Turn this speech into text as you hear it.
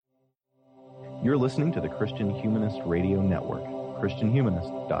You're listening to the Christian Humanist Radio Network,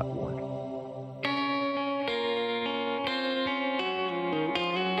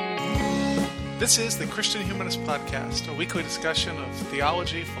 christianhumanist.org. This is the Christian Humanist Podcast, a weekly discussion of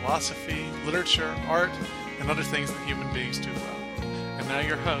theology, philosophy, literature, art, and other things that human beings do well. And now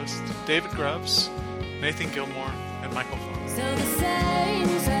your hosts, David Grubbs, Nathan Gilmour, and Michael Farmer. So the saying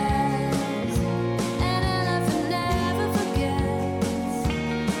says, an elephant never forgets,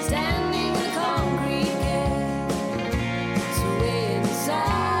 standing in the concrete gate, swaying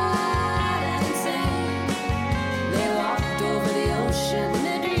sad and insane. They walked over the ocean,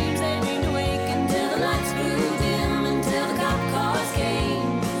 their dreams they dreamed awake, until the lights grew dim, until the cop cars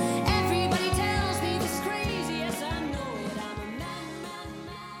came. Everybody tells me this crazy, yes I know it, I'm a man.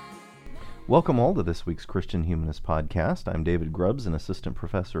 Welcome all to this week's Christian Humanist Podcast. I'm David Grubbs, an assistant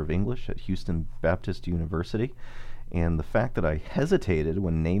professor of English at Houston Baptist University. And the fact that I hesitated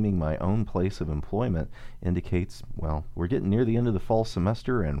when naming my own place of employment indicates, well, we're getting near the end of the fall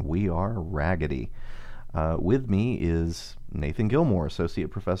semester and we are raggedy. With me is Nathan Gilmour,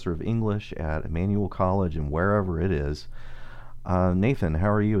 associate professor of English at Emmanuel College and wherever it is. Nathan,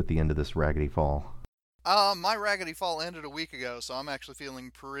 how are you at the end of this raggedy fall? My raggedy fall ended a week ago, so I'm actually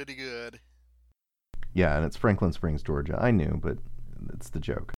feeling pretty good. Yeah, and it's Franklin Springs, Georgia. I knew, but it's the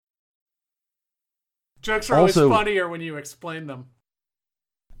joke. Jokes are always funnier when you explain them.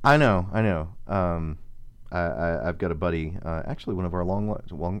 I know. I've got a buddy, actually one of our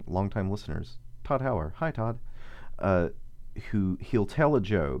long-time listeners, Todd Hauer. Hi, Todd. Who he'll tell a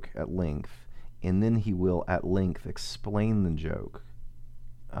joke at length, and then he will at length explain the joke,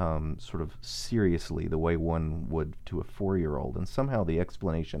 sort of seriously, the way one would to a 4-year-old, and somehow the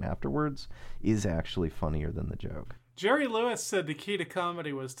explanation afterwards is actually funnier than the joke. Jerry Lewis said the key to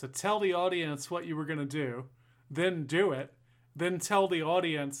comedy was to tell the audience what you were going to do it, then tell the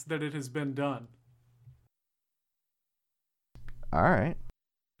audience that it has been done. All right.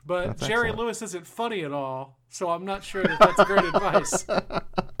 But That's Jerry excellent. Lewis isn't funny at all, so I'm not sure that that's great advice.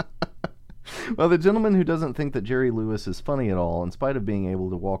 Well, the gentleman who doesn't think that Jerry Lewis is funny at all, in spite of being able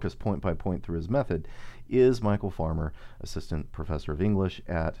to walk us point by point through his method, is Michael Farmer, assistant professor of English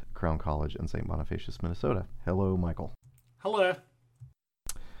at Crown College in St. Bonifacius, Minnesota. Hello, Michael. Hello.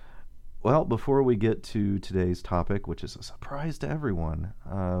 Well, before we get to today's topic, which is a surprise to everyone,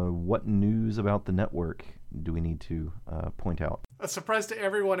 what news about the network do we need to point out? A surprise to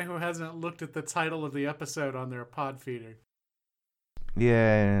everyone who hasn't looked at the title of the episode on their pod feeder.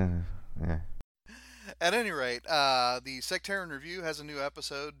 Yeah. At any rate, the Sectarian Review has a new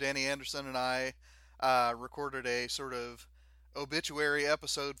episode. Danny Anderson and I recorded a sort of obituary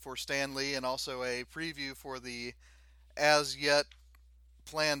episode for Stan Lee and also a preview for the as yet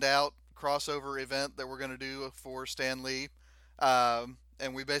planned out crossover event that we're going to do for Stan Lee. And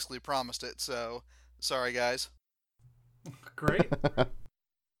we basically promised it, so sorry guys. Great.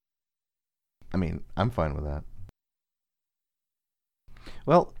 I mean, I'm fine with that.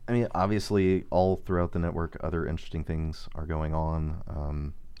 Well, I mean, obviously, all throughout the network, other interesting things are going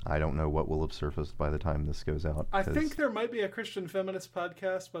on. I don't know what will have surfaced by the time this goes out. I think there might be a Christian feminist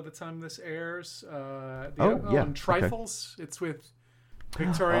podcast by the time this airs. Yeah. Trifles. Okay. It's with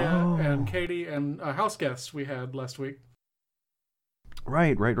Victoria and Katie and a house guest we had last week.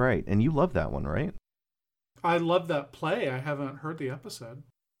 Right. And you love that one, right? I love that play. I haven't heard the episode.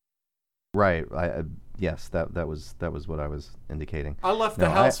 Right. Yes, that was what I was indicating. I left the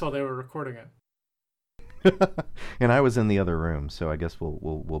house while they were recording it. And I was in the other room, so I guess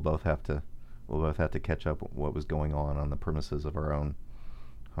we'll both have to catch up what was going on the premises of our own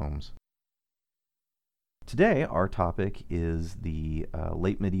homes. Today, our topic is the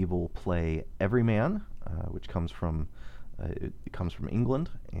late medieval play Everyman, which comes from England,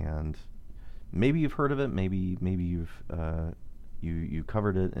 and maybe you've heard of it. Maybe you've you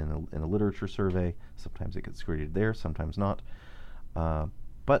covered it in a literature survey. Sometimes it gets created there, sometimes not.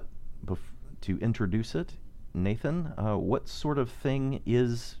 But to introduce it, Nathan, what sort of thing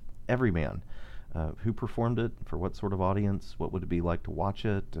is Everyman? Who performed it? For what sort of audience? What would it be like to watch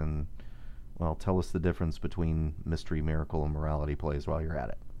it? And, well, tell us the difference between mystery, miracle, and morality plays while you're at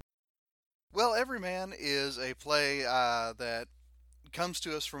it. Well, Everyman is a play that comes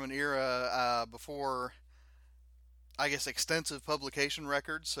to us from an era before, I guess, extensive publication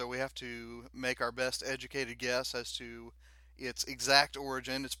records, so we have to make our best educated guess as to its exact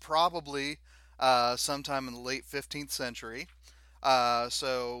origin. It's probably sometime in the late 15th century.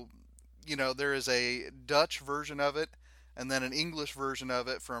 So, there is a Dutch version of it and then an English version of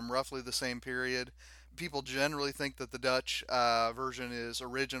it from roughly the same period. People generally think that the Dutch version is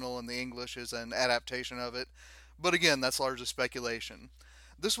original and the English is an adaptation of it. But again, that's largely speculation.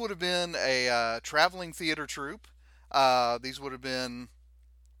 This would have been a traveling theater troupe. These would have been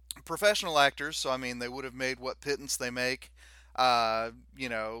professional actors, so I mean, they would have made what pittance they make, you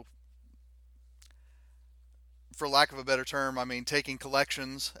know, for lack of a better term, I mean, taking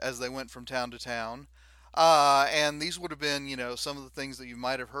collections as they went from town to town. And these would have been, some of the things that you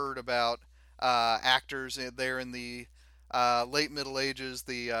might have heard about actors there in the late Middle Ages,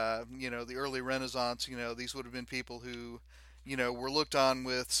 the early Renaissance. These would have been people who, were looked on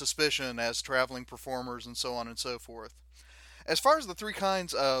with suspicion as traveling performers and so on and so forth. As far as the three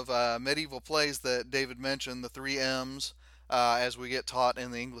kinds of medieval plays that David mentioned, the three M's, as we get taught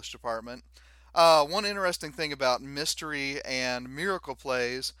in the English department, one interesting thing about mystery and miracle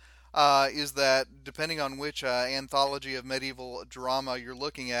plays is that depending on which anthology of medieval drama you're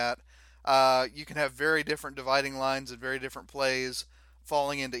looking at, you can have very different dividing lines and very different plays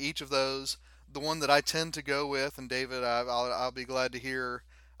falling into each of those. The one that I tend to go with, and David, I'll be glad to hear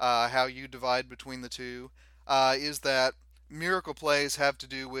how you divide between the two, is that miracle plays have to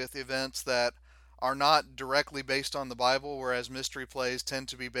do with events that are not directly based on the Bible, whereas mystery plays tend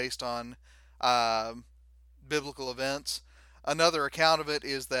to be based on biblical events. Another account of it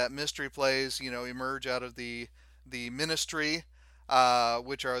is that mystery plays, emerge out of the ministry,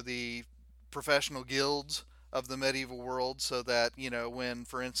 which are the professional guilds of the medieval world, so that, when,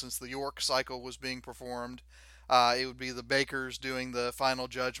 for instance, the York cycle was being performed, it would be the bakers doing the final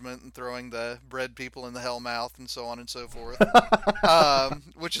judgment and throwing the bread people in the hell mouth and so on and so forth,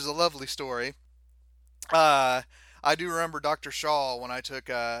 which is a lovely story. I do remember Dr. Shaw, when I took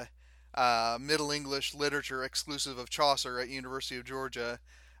Middle English literature exclusive of Chaucer at University of Georgia,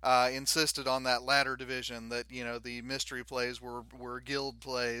 insisted on that latter division, that the mystery plays were guild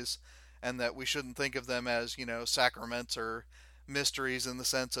plays, and that we shouldn't think of them as sacraments or mysteries in the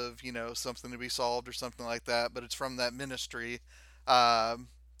sense of something to be solved or something like that, but it's from that ministry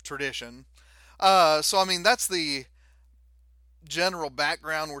tradition. So I mean, that's the general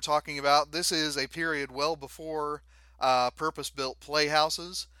background we're talking about. This is a period well before purpose-built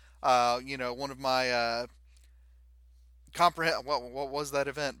playhouses. One of my what was that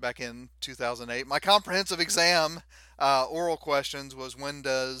event back in 2008? My comprehensive exam oral questions was, when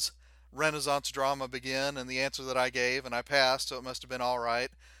does Renaissance drama begin? And the answer that I gave, and I passed, so it must have been all right,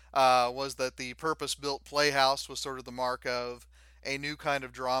 was that the purpose-built playhouse was sort of the mark of a new kind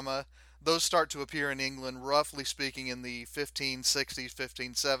of drama. Those start to appear in England, roughly speaking, in the 1560s,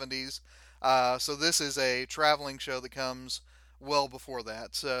 1570s. So this is a traveling show that comes well before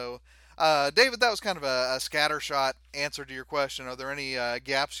that. So, David, that was kind of a scattershot answer to your question. Are there any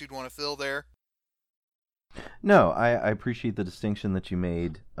gaps you'd want to fill there? No, I appreciate the distinction that you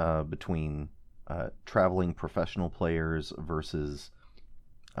made between traveling professional players versus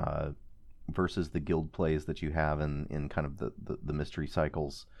the guild plays that you have in kind of the mystery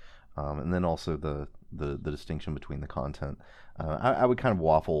cycles, and then also the distinction between the content. I would kind of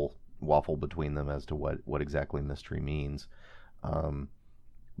waffle between them as to what exactly mystery means,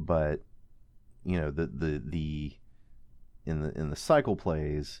 but the in the cycle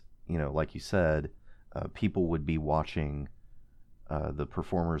plays, like you said. People would be watching the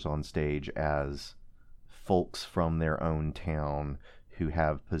performers on stage as folks from their own town who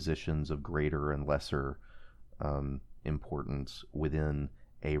have positions of greater and lesser importance within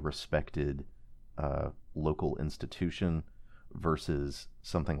a respected local institution, versus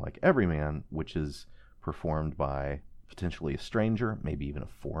something like Everyman, which is performed by potentially a stranger, maybe even a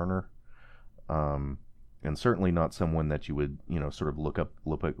foreigner. And certainly not someone that you would, sort of look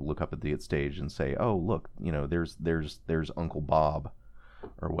up at the stage and say, oh, look, there's Uncle Bob,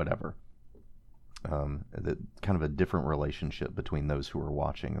 or whatever. That kind of a different relationship between those who are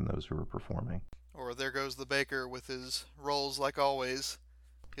watching and those who are performing. Or there goes the baker with his rolls like always.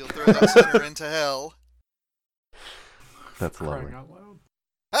 He'll throw that sinner into hell. That's lovely. Crying out loud.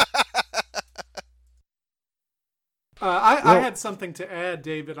 I had something to add,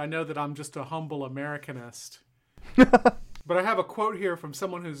 David. I know that I'm just a humble Americanist. But I have a quote here from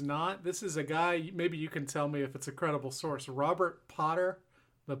someone who's not. This is a guy, maybe you can tell me if it's a credible source. Robert Potter.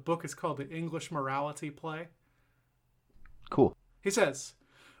 The book is called The English Morality Play. Cool. He says,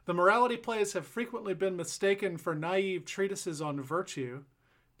 the morality plays have frequently been mistaken for naive treatises on virtue.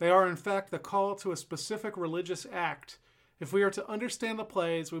 They are, in fact, the call to a specific religious act. If we are to understand the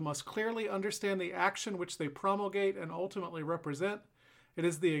plays, we must clearly understand the action which they promulgate and ultimately represent. It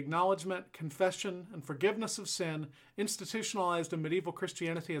is the acknowledgement, confession, and forgiveness of sin institutionalized in medieval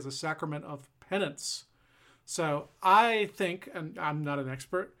Christianity as a sacrament of penance. So I think, and I'm not an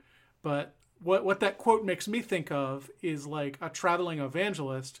expert, but what that quote makes me think of is like a traveling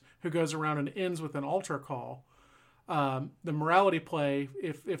evangelist who goes around and ends with an altar call. The morality play,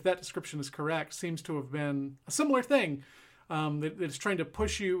 if that description is correct, seems to have been a similar thing. That it's trying to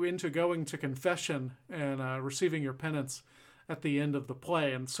push you into going to confession and receiving your penance at the end of the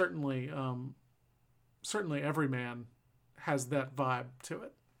play, and certainly Everyman has that vibe to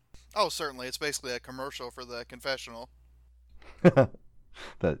it. Oh, certainly. It's basically a commercial for the confessional. I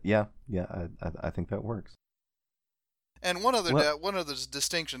think that works. And one other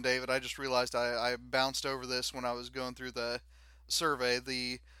distinction, David, I just realized I bounced over this when I was going through the survey.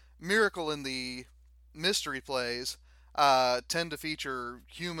 The miracle in the mystery plays tend to feature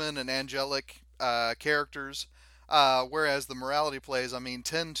human and angelic characters, whereas the morality plays,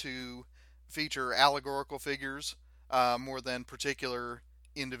 tend to feature allegorical figures more than particular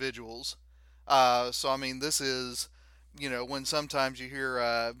individuals. This is, when sometimes you hear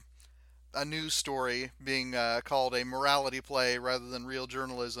a news story being called a morality play rather than real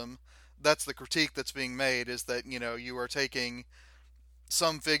journalism, that's the critique that's being made, is that, you are taking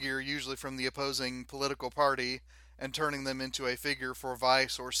some figure, usually from the opposing political party, and turning them into a figure for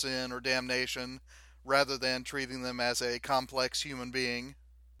vice or sin or damnation, rather than treating them as a complex human being.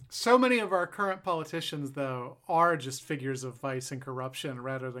 So many of our current politicians, though, are just figures of vice and corruption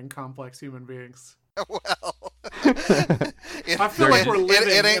rather than complex human beings. Well, I feel like we're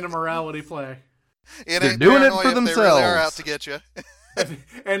living in a morality play. They're doing it for themselves. They really are out to get you.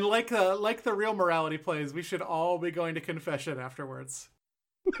 And like the real morality plays, we should all be going to confession afterwards.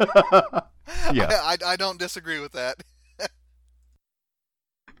 Yeah, I don't disagree with that.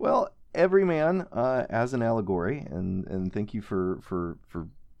 Well, Everyman as an allegory, and thank you for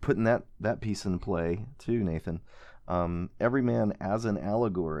putting that piece in play too, Nathan. Everyman as an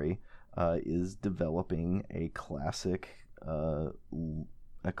allegory is developing a classic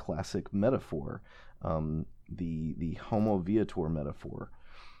metaphor, the homo viator metaphor.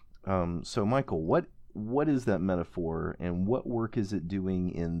 So, Michael, what is that metaphor, and what work is it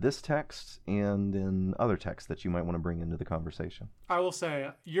doing in this text and in other texts that you might want to bring into the conversation? I will say,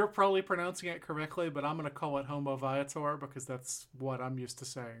 you're probably pronouncing it correctly, but I'm going to call it homo viator because that's what I'm used to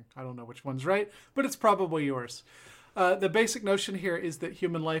saying. I don't know which one's right, but it's probably yours. The basic notion here is that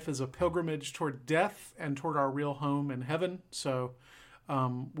human life is a pilgrimage toward death and toward our real home in heaven. So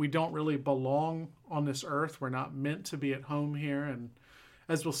we don't really belong on this earth. We're not meant to be at home here. And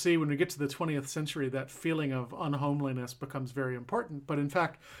as we'll see when we get to the 20th century, that feeling of unhomeliness becomes very important. But in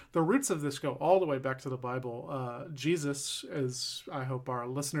fact, the roots of this go all the way back to the Bible. Jesus, as I hope our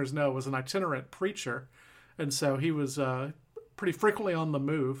listeners know, was an itinerant preacher. And so he was pretty frequently on the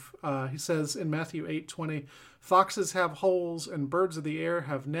move. He says in Matthew 8:20, "Foxes have holes and birds of the air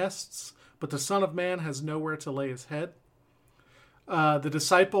have nests, but the Son of Man has nowhere to lay his head." The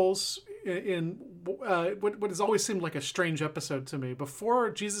disciples, in what has always seemed like a strange episode to me,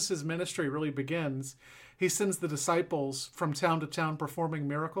 before Jesus' ministry really begins, he sends the disciples from town to town performing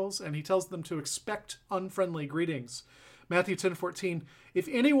miracles, and he tells them to expect unfriendly greetings. Matthew 10:14, "If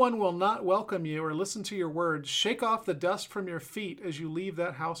anyone will not welcome you or listen to your words, shake off the dust from your feet as you leave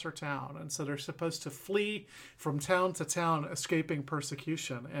that house or town." And so they're supposed to flee from town to town, escaping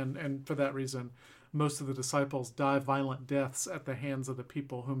persecution. And for that reason, most of the disciples die violent deaths at the hands of the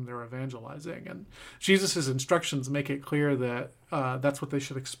people whom they're evangelizing. And Jesus' instructions make it clear that that's what they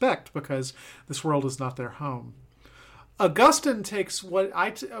should expect, because this world is not their home. Augustine takes what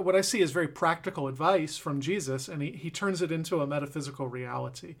I see as very practical advice from Jesus, and he turns it into a metaphysical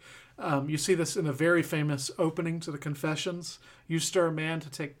reality. You see this in a very famous opening to the Confessions. "You stir man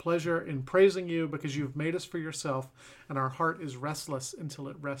to take pleasure in praising you because you've made us for yourself, and our heart is restless until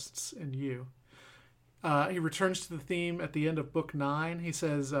it rests in you." He returns to the theme at the end of Book 9. He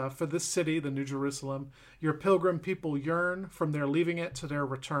says, "For this city, the New Jerusalem, your pilgrim people yearn from their leaving it to their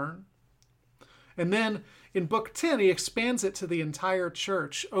return." And then in Book 10, he expands it to the entire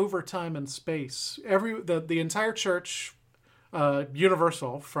church over time and space. The entire church,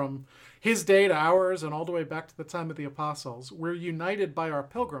 universal, from his day to ours and all the way back to the time of the apostles, we're united by our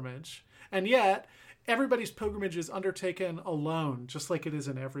pilgrimage. And yet, everybody's pilgrimage is undertaken alone, just like it is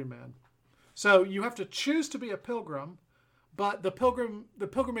in Everyman. So you have to choose to be a pilgrim, but the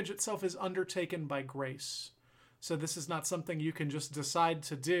pilgrimage itself is undertaken by grace. So this is not something you can just decide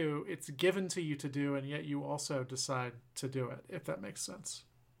to do. It's given to you to do, and yet you also decide to do it, if that makes sense.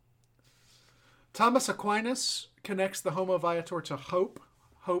 Thomas Aquinas connects the homo viator to hope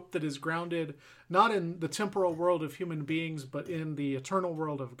that is grounded not in the temporal world of human beings, but in the eternal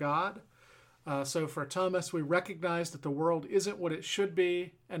world of God. So for Thomas, we recognize that the world isn't what it should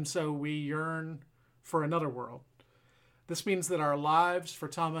be, and so we yearn for another world. This means that our lives, for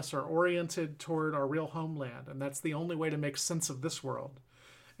Thomas, are oriented toward our real homeland, and that's the only way to make sense of this world.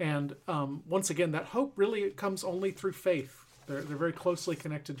 And once again, that hope really comes only through faith. They're very closely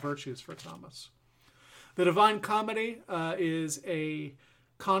connected virtues for Thomas. The Divine Comedy is a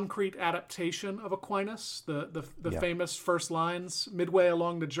concrete adaptation of Aquinas. The famous first lines, midway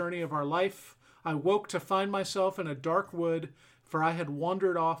along the journey of our life, I woke to find myself in a dark wood, for I had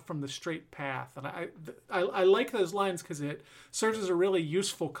wandered off from the straight path. And I like those lines because it serves as a really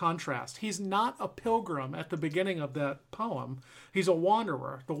useful contrast. He's not a pilgrim at the beginning of that poem. He's a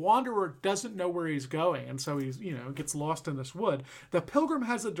wanderer. The wanderer doesn't know where he's going, and so he's, gets lost in this wood. The pilgrim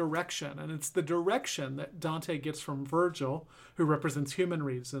has a direction, and it's the direction that Dante gets from Virgil, who represents human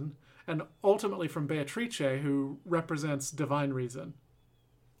reason, and ultimately from Beatrice, who represents divine reason.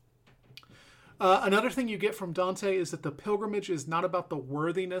 Another thing you get from Dante is that the pilgrimage is not about the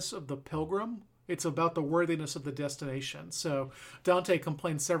worthiness of the pilgrim. It's about the worthiness of the destination. So Dante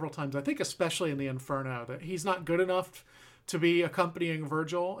complains several times, I think especially in the Inferno, that he's not good enough to be accompanying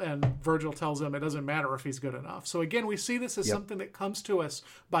Virgil, and Virgil tells him it doesn't matter if he's good enough. So again, we see this as something that comes to us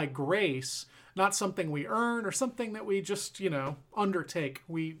by grace, not something we earn or something that we just, undertake.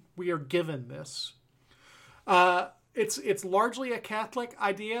 We are given this. It's largely a Catholic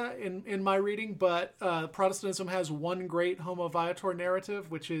idea in my reading, but Protestantism has one great Homo Viator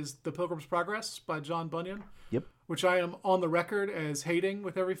narrative, which is The Pilgrim's Progress by John Bunyan. Yep. Which I am on the record as hating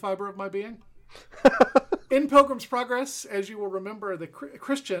with every fiber of my being. In Pilgrim's Progress, as you will remember, the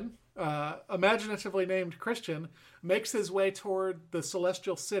Christian, imaginatively named Christian, makes his way toward the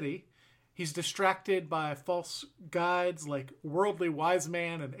celestial city. He's distracted by false guides like worldly wise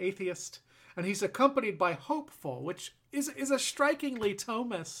man and atheist. And he's accompanied by hopeful, which is a strikingly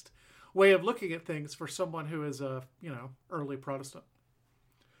Thomist way of looking at things for someone who is a, early Protestant.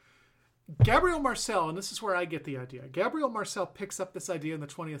 Gabriel Marcel, and this is where I get the idea. Gabriel Marcel picks up this idea in the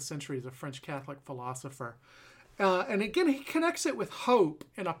 20th century as a French Catholic philosopher. And again, he connects it with hope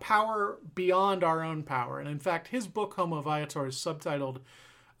and a power beyond our own power. And in fact, his book, Homo Viator, is subtitled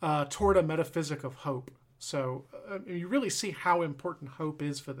Toward a Metaphysic of Hope. So you really see how important hope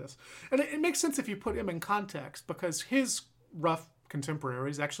is for this. And it makes sense if you put him in context, because his rough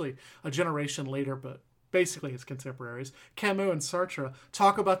contemporaries, actually a generation later, but basically his contemporaries, Camus and Sartre,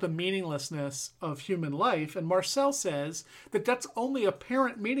 talk about the meaninglessness of human life. And Marcel says that that's only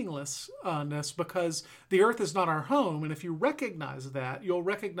apparent meaninglessness because the earth is not our home. And if you recognize that, you'll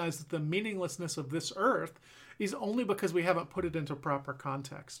recognize that the meaninglessness of this earth is only because we haven't put it into proper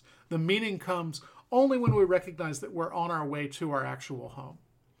context. The meaning comes only when we recognize that we're on our way to our actual home.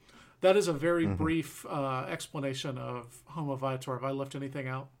 That is a very brief explanation of Homo Viator. Have I left anything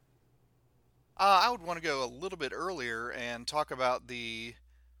out? I would want to go a little bit earlier and talk about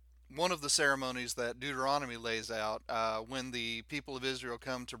one of the ceremonies that Deuteronomy lays out. When the people of Israel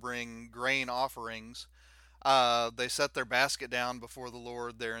come to bring grain offerings, they set their basket down before the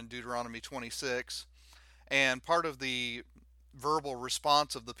Lord there in Deuteronomy 26. And part of the verbal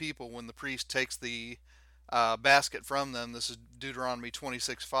response of the people when the priest takes the basket from them, this is Deuteronomy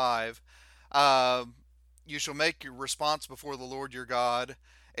 26:5, you shall make your response before the Lord your God.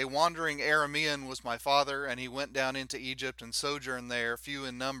 A wandering Aramean was my father, and he went down into Egypt and sojourned there, few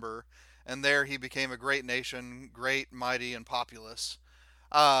in number, and there he became a great nation, great, mighty, and populous.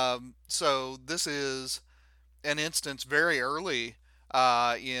 So this is an instance very early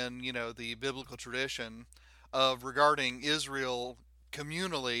in the biblical tradition of regarding Israel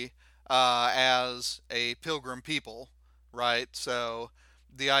communally as a pilgrim people, right? So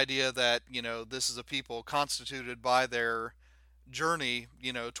the idea that this is a people constituted by their journey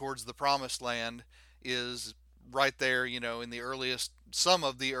towards the promised land is right there in some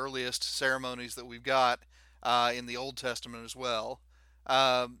of the earliest ceremonies that we've got in the Old Testament as well.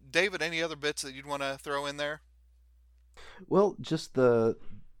 David, any other bits that you'd want to throw in there? Well, just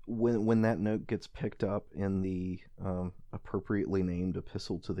when that note gets picked up in the appropriately named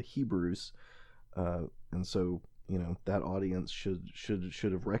Epistle to the Hebrews, and so that audience should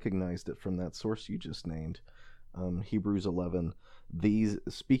have recognized it from that source you just named. Hebrews 11,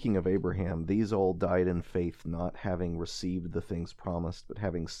 speaking of Abraham, these all died in faith, not having received the things promised, but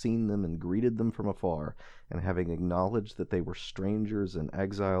having seen them and greeted them from afar, and having acknowledged that they were strangers and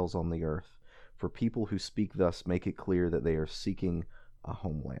exiles on the earth. For people who speak thus make it clear that they are seeking a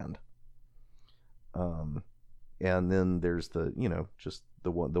homeland. And then there's the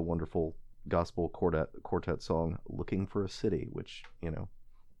wonderful gospel quartet song, "Looking for a City," which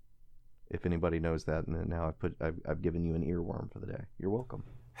if anybody knows that, and now I've given you an earworm for the day. You're welcome.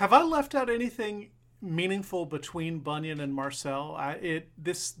 Have I left out anything meaningful between Bunyan and Marcel?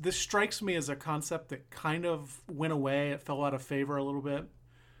 This strikes me as a concept that kind of went away. It fell out of favor a little bit.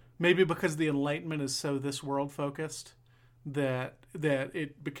 Maybe because the Enlightenment is so this world focused that that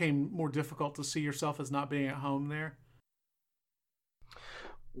it became more difficult to see yourself as not being at home there?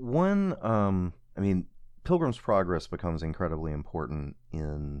 One, I mean, Pilgrim's Progress becomes incredibly important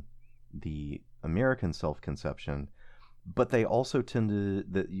in the American self-conception, but they also tend to,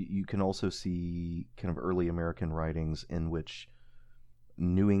 that you can also see kind of early American writings in which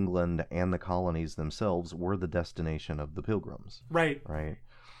New England and the colonies themselves were the destination of the Pilgrims. Right. Right.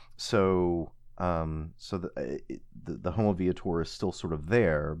 So, the Homo Viator is still sort of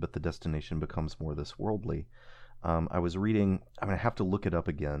there, but the destination becomes more this worldly. I was reading. I'm gonna have to look it up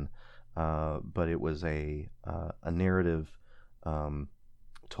again, but it was a narrative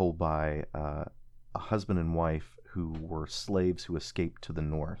told by a husband and wife who were slaves who escaped to the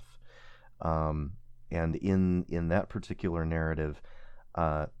north, and in that particular narrative,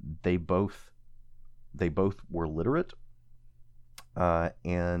 they both were literate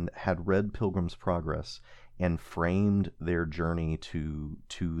and had read Pilgrim's Progress and framed their journey to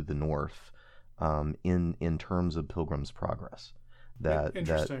the north in terms of Pilgrim's Progress.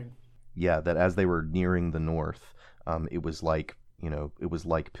 Interesting. That as they were nearing the north, it was like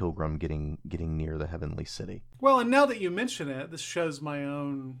Pilgrim getting near the heavenly city. Well, and now that you mention it, this shows my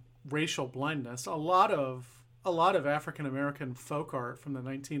own racial blindness. A lot of African American folk art from the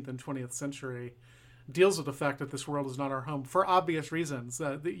 19th and 20th century deals with the fact that this world is not our home for obvious reasons.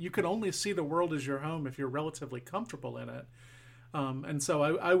 That you can only see the world as your home if you're relatively comfortable in it. And so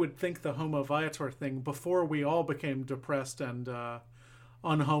I would think the Homo Viator thing, before we all became depressed and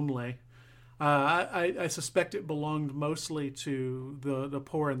unhomely, I suspect it belonged mostly to the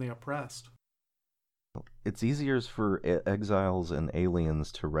poor and the oppressed. It's easier for exiles and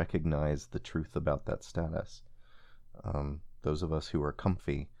aliens to recognize the truth about that status. Those of us who are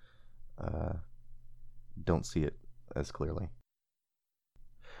comfy don't see it as clearly.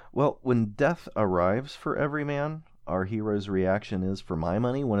 Well, when death arrives for Everyman, our hero's reaction is, for my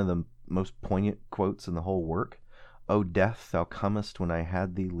money, one of the most poignant quotes in the whole work. "O death, thou comest when I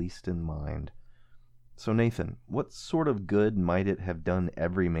had thee least in mind." So Nathan, what sort of good might it have done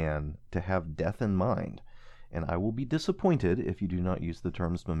Everyman to have death in mind? And I will be disappointed if you do not use the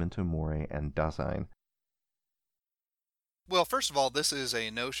terms memento mori and Dasein. Well, first of all, this is a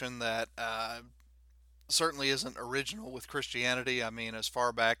notion that certainly isn't original with Christianity. I mean, as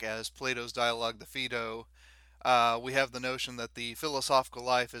far back as Plato's Dialogue the Phaedo, we have the notion that the philosophical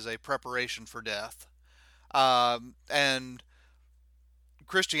life is a preparation for death. And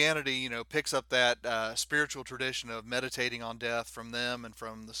Christianity, picks up that spiritual tradition of meditating on death from them and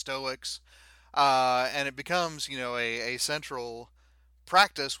from the Stoics, and it becomes, a central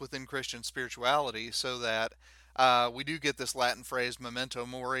practice within Christian spirituality, so that we do get this Latin phrase memento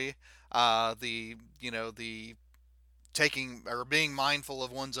mori, the taking or being mindful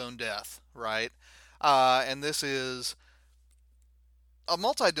of one's own death, right? And this is a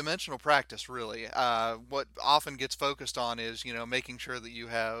multi-dimensional practice, really. What often gets focused on is, making sure that you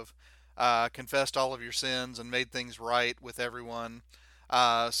have confessed all of your sins and made things right with everyone,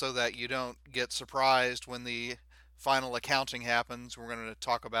 so that you don't get surprised when the final accounting happens. We're going to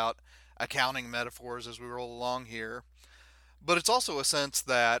talk about accounting metaphors as we roll along here. But it's also a sense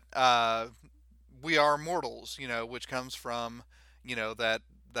that we are mortals, which comes from,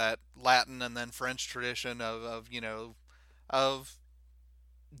 that Latin and then French tradition of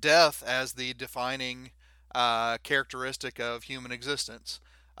death as the defining characteristic of human existence.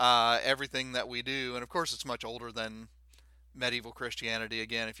 Everything that we do, and of course it's much older than medieval Christianity.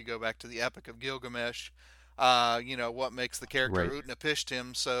 Again, if you go back to the Epic of Gilgamesh, what makes the character Right.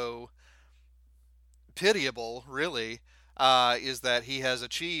 Utnapishtim so pitiable, really, is that he has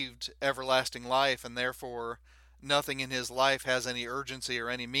achieved everlasting life, and therefore nothing in his life has any urgency or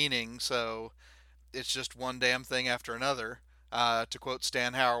any meaning, so it's just one damn thing after another. To quote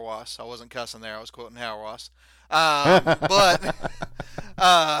Stan Hauerwas, I wasn't cussing there, I was quoting Hauerwas. But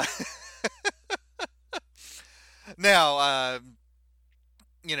uh, now,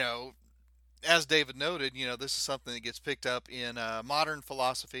 as David noted, this is something that gets picked up in modern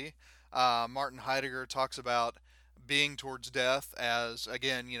philosophy. Martin Heidegger talks about being towards death as,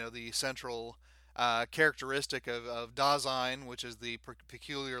 again, the central characteristic of Dasein, which is the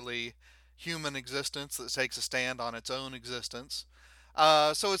peculiarly human existence that takes a stand on its own existence.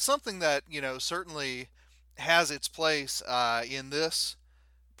 So it's something that, certainly has its place in this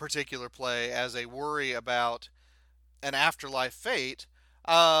particular play as a worry about an afterlife fate,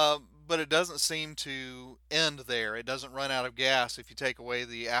 but it doesn't seem to end there. It doesn't run out of gas if you take away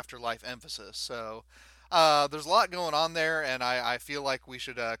the afterlife emphasis. So there's a lot going on there, and I feel like we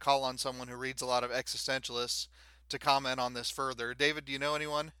should call on someone who reads a lot of existentialists to comment on this further. David, do you know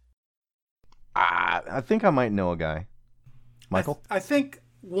anyone? I think I might know a guy. Michael? I think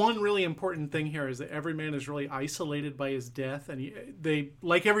one really important thing here is that Everyman is really isolated by his death, and they,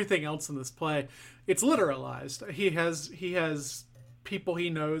 like everything else in this play, it's literalized. He has people he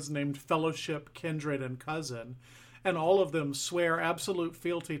knows named Fellowship, Kindred, and Cousin, and all of them swear absolute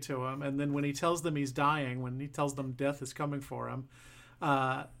fealty to him. And then when he tells them he's dying, when he tells them death is coming for him,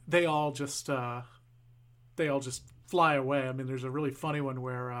 they all just fly away. I mean, there's a really funny one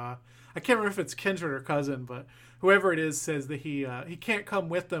where I can't remember if it's Kindred or Cousin, but whoever it is says that he can't come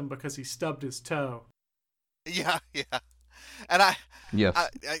with them because he stubbed his toe. Yeah, yeah. And Yes.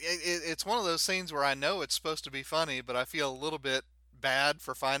 it's one of those scenes where I know it's supposed to be funny, but I feel a little bit bad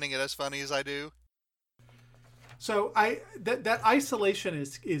for finding it as funny as I do. So that isolation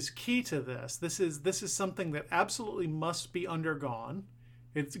is key to this. This is something that absolutely must be undergone.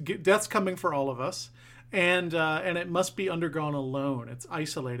 Death's coming for all of us, and it must be undergone alone. It's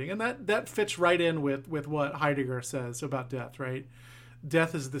isolating, and that fits right in with what Heidegger says about death. Right,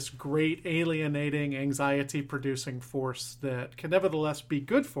 death is this great alienating, anxiety-producing force that can nevertheless be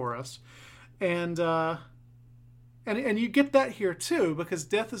good for us, and you get that here too, because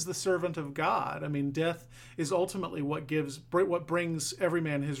death is the servant of God. I mean, death is ultimately what brings every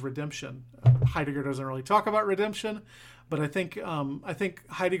man his redemption. Heidegger doesn't really talk about redemption, but I think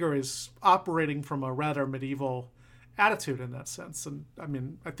Heidegger is operating from a rather medieval attitude in that sense. And I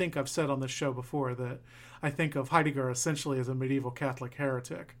mean, I think I've said on this show before that I think of Heidegger essentially as a medieval Catholic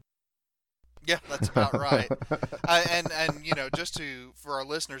heretic. Yeah, that's about right. And just for our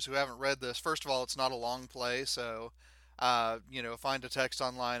listeners who haven't read this, first of all, it's not a long play, so find a text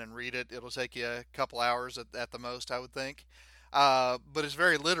online and read it. It'll take you a couple hours at the most, I would think. But it's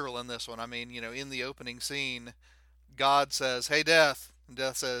very literal in this one. I mean, in the opening scene, God says, "Hey, Death," and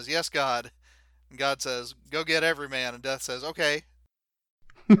Death says, "Yes, God." And God says, "Go get Everyman," and Death says, "Okay."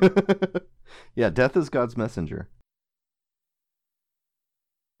 Yeah, death is God's messenger.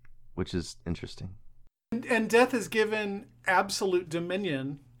 Which is interesting. And death is given absolute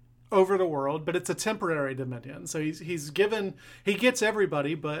dominion over the world, but it's a temporary dominion. So he gets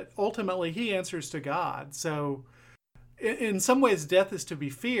everybody, but ultimately he answers to God. So in some ways death is to be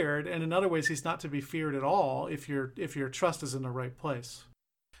feared, and in other ways he's not to be feared at all if your trust is in the right place.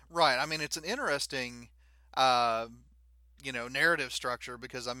 Right. I mean, it's an interesting narrative structure,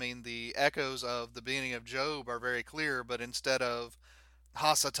 because I mean the echoes of the beginning of Job are very clear, but instead of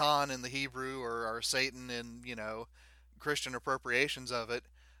Hasatan in the Hebrew or Satan in, Christian appropriations of it,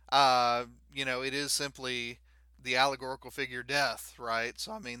 it is simply the allegorical figure death, right?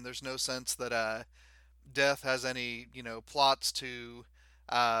 So, I mean, there's no sense that death has any, plots to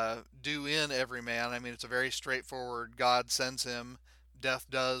do in every man. I mean, it's a very straightforward, God sends him, death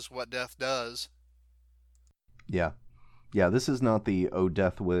does what death does. Yeah. Yeah, this is not the, "Oh,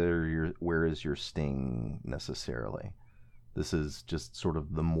 death, where is your sting," necessarily. This is just sort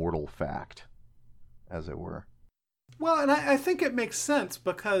of the mortal fact, as it were. Well, and I think it makes sense,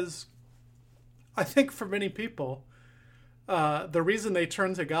 because I think for many people, the reason they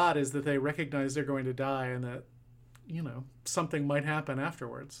turn to God is that they recognize they're going to die and that, something might happen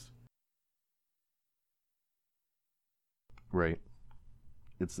afterwards. Right.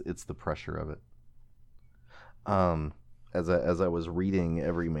 It's the pressure of it. As I was reading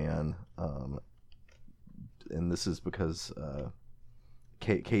Everyman, and this is because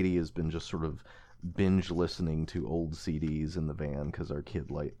Katie has been just sort of binge listening to old CDs in the van because our kids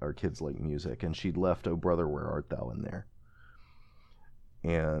like music, and she'd left "Oh Brother, Where Art Thou" in there.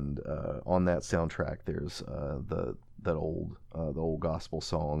 And on that soundtrack, there's the old gospel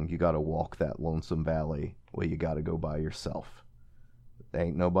song, "You Gotta Walk That Lonesome Valley, well, you gotta go by yourself.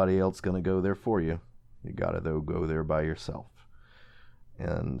 Ain't nobody else gonna go there for you. You gotta go there by yourself."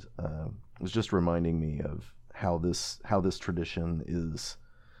 And it was just reminding me of how this tradition is,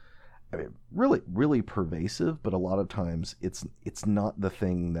 I mean, really, really pervasive, but a lot of times it's not the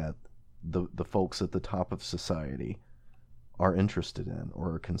thing that the folks at the top of society are interested in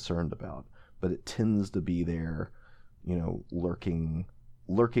or are concerned about, but it tends to be there, lurking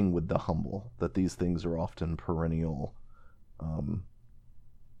with the humble, that these things are often perennial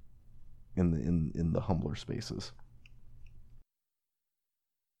in the humbler spaces.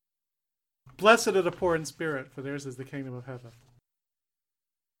 Blessed are the poor in spirit, for theirs is the kingdom of heaven.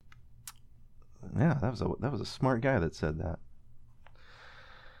 Yeah, that was a smart guy that said that.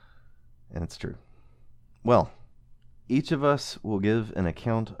 And it's true. Well, each of us will give an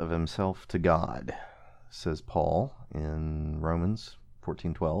account of himself to God, says Paul in Romans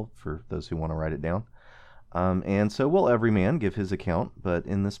 14:12, for those who want to write it down. And so will every man give his account, but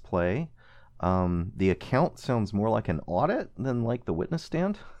in this play, the account sounds more like an audit than like the witness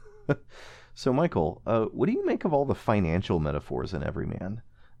stand. So, Michael, what do you make of all the financial metaphors in Everyman?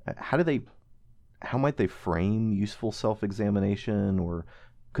 How might they frame useful self-examination, or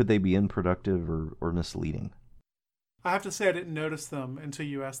could they be unproductive or misleading? I have to say I didn't notice them until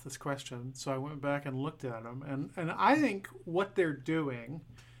you asked this question, so I went back and looked at them. And I think what they're doing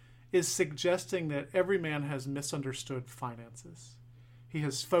is suggesting that every man has misunderstood finances. He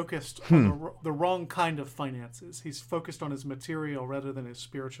has focused on the wrong kind of finances. He's focused on his material rather than his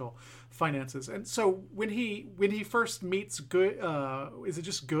spiritual finances. And so when he first meets good, is it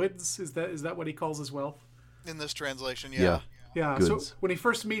just goods? Is that what he calls his wealth? In this translation, yeah. Yeah. Goods. So when he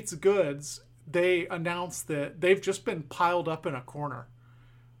first meets goods, they announce that they've just been piled up in a corner,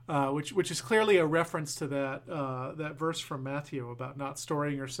 which is clearly a reference to that verse from Matthew about not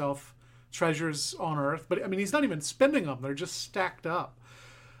storing yourself treasures on earth. But I mean, he's not even spending them; they're just stacked up.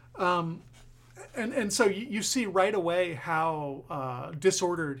 And so you see right away how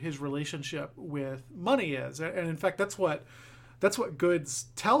disordered his relationship with money is, and in fact that's what goods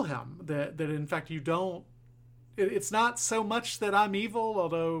tell him, that in fact you don't. It's not so much that I'm evil,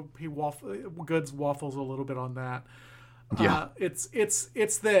 although Goods waffles a little bit on that. Yeah. It's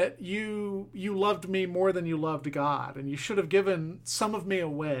that you loved me more than you loved God, and you should have given some of me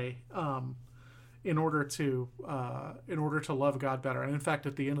away in order to love God better. And in fact,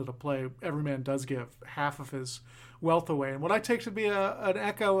 at the end of the play, Everyman does give half of his wealth away. And what I take to be an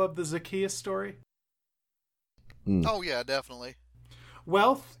echo of the Zacchaeus story. Oh yeah, definitely.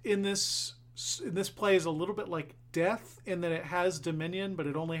 Wealth in this play is a little bit like death in that it has dominion, but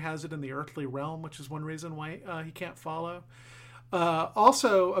it only has it in the earthly realm, which is one reason why he can't follow.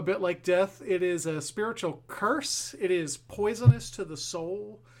 Also, a bit like death, it is a spiritual curse. It is poisonous to the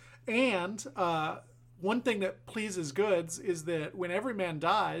soul. And one thing that pleases Goods is that when every man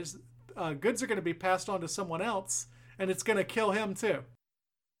dies, goods are going to be passed on to someone else, and it's going to kill him too.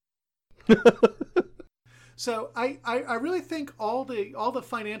 So I really think all the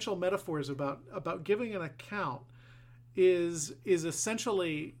financial metaphors about giving an account is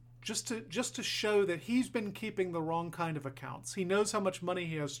essentially just to show that he's been keeping the wrong kind of accounts. He knows how much money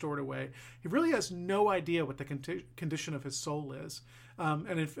he has stored away. He really has no idea what the condition of his soul is.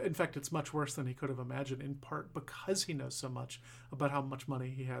 And in fact, it's much worse than he could have imagined, in part because he knows so much about how much money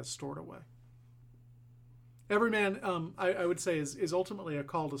he has stored away. Everyman, I would say, is ultimately a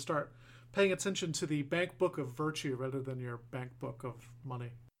call to start paying attention to the bank book of virtue rather than your bank book of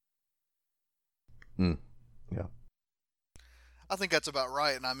money. Yeah. I think that's about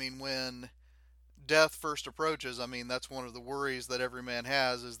right. And I mean, when death first approaches, I mean, that's one of the worries that every man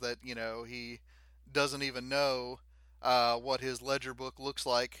has, is that, he doesn't even know what his ledger book looks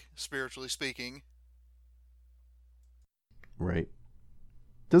like, spiritually speaking. Right.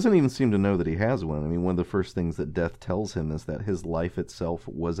 Doesn't even seem to know that he has one. I mean, one of the first things that death tells him is that his life itself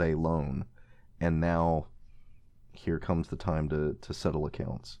was a loan, and now here comes the time to settle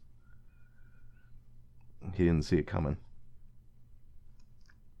accounts. He didn't see it coming.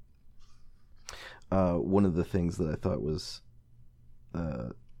 One of the things that I thought was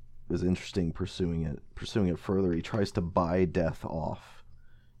interesting pursuing it further, he tries to buy death off,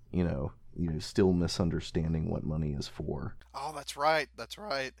 still misunderstanding what money is for. Oh, that's right.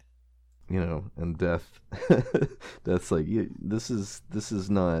 And death, that's like, this is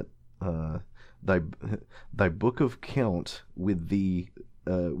not thy book of count with thee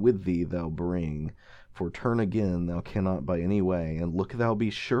thou bring. For turn again thou cannot by any way, and look thou be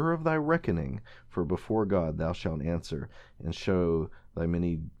sure of thy reckoning, for before God thou shalt answer, and show thy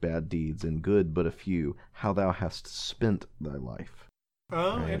many bad deeds, and good but a few, how thou hast spent thy life.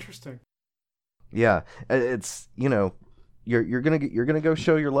 Oh, right? Interesting. Yeah, it's, you're gonna go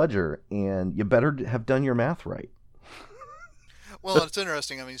show your ledger, and you better have done your math right. Well, it's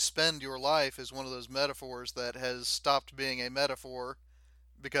interesting. I mean, spend your life is one of those metaphors that has stopped being a metaphor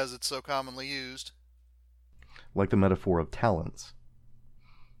because it's so commonly used. Like the metaphor of talents.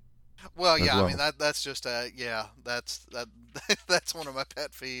 Well, yeah, I mean that's just that's one of my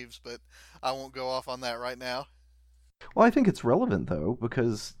pet peeves, but I won't go off on that right now. Well, I think it's relevant though,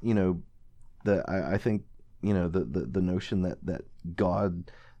 because I think the notion that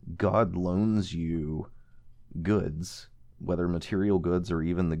God loans you goods, whether material goods or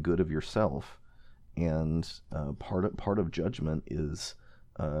even the good of yourself, and part of judgment is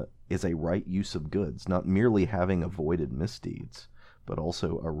a right use of goods, not merely having avoided misdeeds, but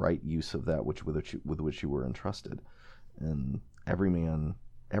also a right use of that with which you were entrusted. And every man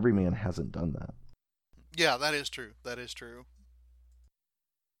hasn't done that. Yeah, that is true.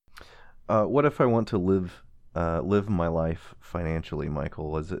 What if I want to live my life financially,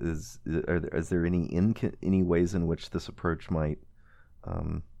 Michael? Is there any ways in which this approach might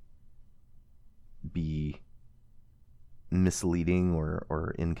be misleading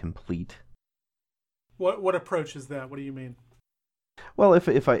or incomplete. What approach is that? What do you mean? Well,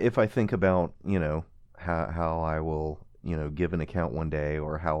 if I think about, how I will, give an account one day,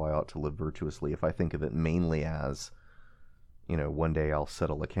 or how I ought to live virtuously, if I think of it mainly as, one day I'll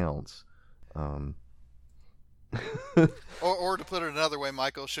settle accounts. Or to put it another way,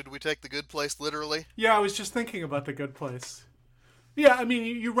 Michael, should we take the good place literally? Yeah, I was just thinking about the good place. Yeah, I mean,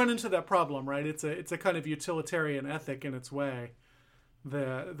 you run into that problem, right? It's a kind of utilitarian ethic in its way.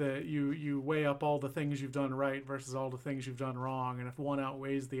 The you weigh up all the things you've done right versus all the things you've done wrong, and if one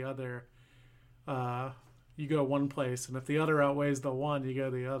outweighs the other, you go one place, and if the other outweighs the one, you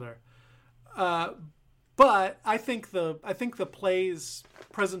go the other. But I think the play's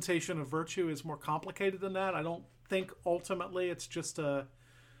presentation of virtue is more complicated than that. I don't think ultimately it's just a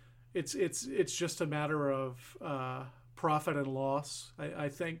matter of profit and loss. I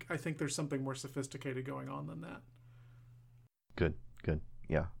think there's something more sophisticated going on than that. Good.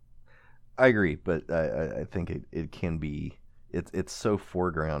 Yeah, I agree, but I think it can be. It's so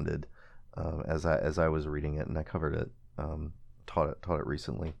foregrounded as I was reading it, and I covered it, taught it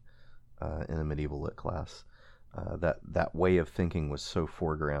recently in a medieval lit class. That way of thinking was so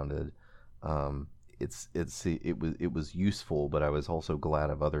foregrounded. It was useful, but I was also glad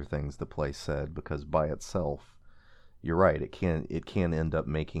of other things the play said, because by itself, you're right. It can end up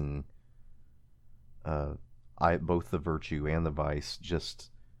making both the virtue and the vice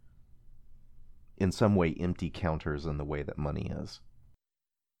just in some way empty counters in the way that money is.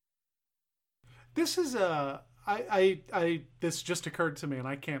 This is this just occurred to me, and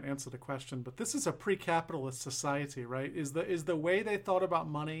I can't answer the question, but this is a pre-capitalist society, right? Is the way they thought about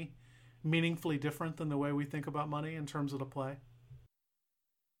money meaningfully different than the way we think about money in terms of the play?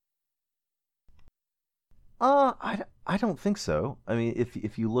 I don't think so. I mean,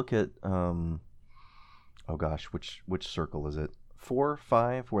 if you look at oh gosh, which circle is it? 4,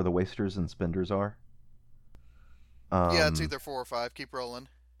 5, where the wasters and spenders are? Yeah, it's either 4 or 5. Keep rolling.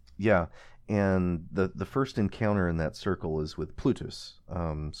 Yeah, and the first encounter in that circle is with Plutus,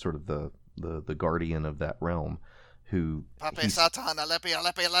 sort of the guardian of that realm, who Pape Satan, alepi,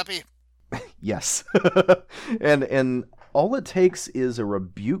 alepi, alepi. Yes. and all it takes is a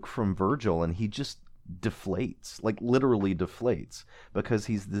rebuke from Virgil, and he just deflates, like literally deflates, because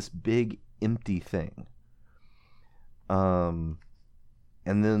he's this big empty thing. And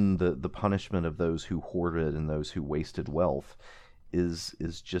then the punishment of those who hoarded and those who wasted wealth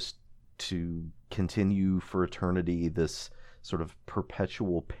is just to continue for eternity this sort of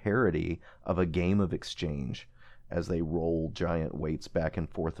perpetual parody of a game of exchange, as they roll giant weights back and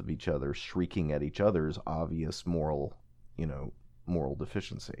forth of each other, shrieking at each other's obvious moral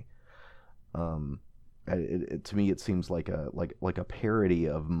deficiency. To me, it seems like a parody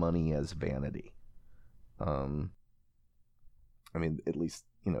of money as vanity. I mean, at least,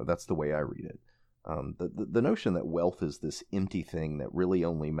 that's the way I read it. The notion that wealth is this empty thing that really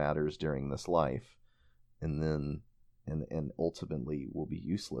only matters during this life, and then and ultimately will be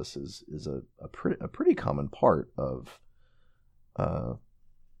useless is a pretty common part of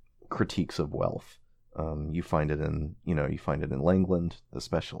critiques of wealth. You find it in Langland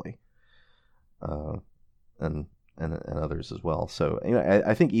especially, and others as well. So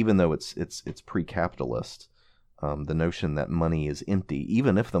I think even though it's pre-capitalist, the notion that money is empty,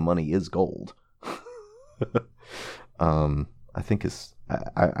 even if the money is gold, I think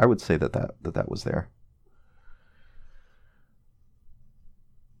I would say that was there.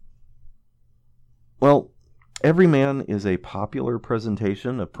 Well, Everyman is a popular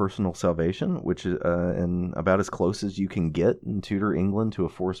presentation of personal salvation, which is and about as close as you can get in Tudor England to a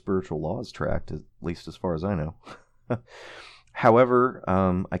Four Spiritual Laws tract, at least as far as I know. However,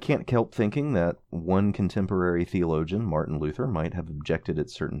 I can't help thinking that one contemporary theologian, Martin Luther, might have objected at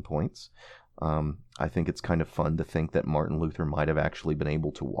certain points. I think it's kind of fun to think that Martin Luther might have actually been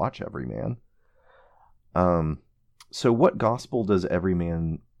able to watch Everyman. So what gospel does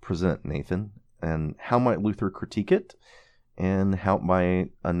Everyman present, Nathan? And how might Luther critique it? And how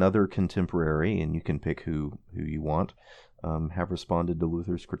might another contemporary, and you can pick who you want, have responded to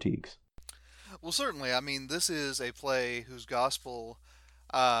Luther's critiques? Well, certainly. I mean, this is a play whose gospel,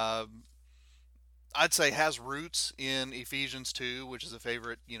 I'd say, has roots in Ephesians 2, which is a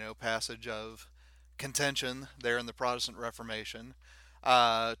favorite, passage of contention there in the Protestant Reformation.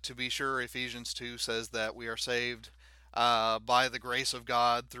 To be sure, Ephesians 2 says that we are saved by the grace of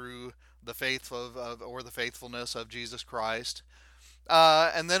God through the faith or the faithfulness of Jesus Christ.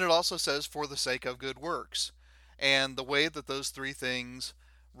 And then it also says for the sake of good works. And the way that those three things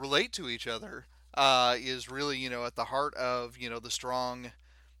relate to each other is really, at the heart of, the strong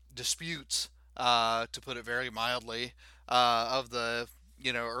disputes to put it very mildly, of the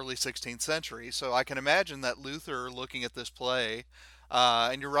early 16th century. So I can imagine that Luther looking at this play,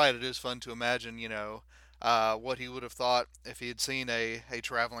 and you're right, it is fun to imagine, what he would have thought if he had seen a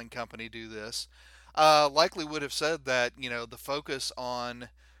traveling company do this. Likely would have said that the focus on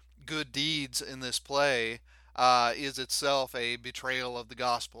good deeds in this play is itself a betrayal of the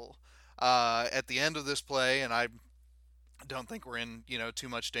gospel. At the end of this play, and I don't think we're in too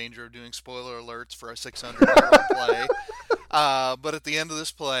much danger of doing spoiler alerts for a 600-year-old play. But at the end of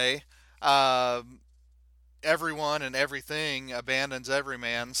this play, uh, everyone and everything abandons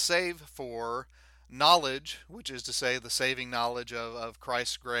Everyman save for knowledge, which is to say the saving knowledge of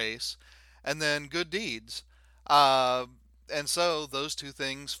Christ's grace, and then good deeds. Uh, and so those two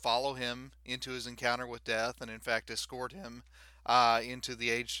things follow him into his encounter with death, and in fact escort him into the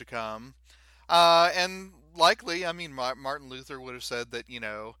age to come. And likely, I mean, Martin Luther would have said that,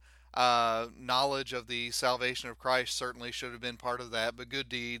 knowledge of the salvation of Christ certainly should have been part of that, but good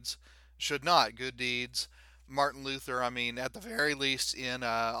deeds should not. Good deeds, Martin Luther, I mean, at the very least, in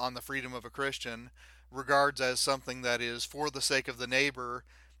on the freedom of a Christian, regards as something that is for the sake of the neighbor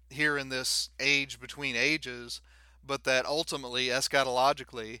here in this age between ages, but that ultimately,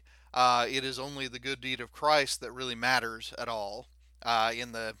 eschatologically, it is only the good deed of Christ that really matters at all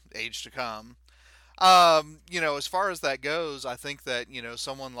in the age to come. As far as that goes, I think that,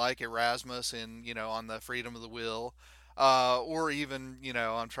 someone like Erasmus in, on the freedom of the will, or even,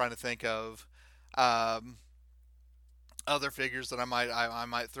 I'm trying to think of um, other figures that I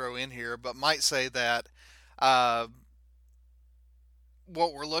might throw in here, but might say that uh,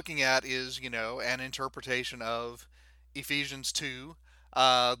 what we're looking at is, an interpretation of Ephesians 2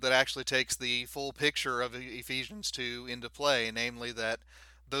 that actually takes the full picture of Ephesians 2 into play, namely that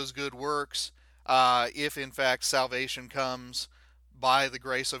those good works, if in fact salvation comes by the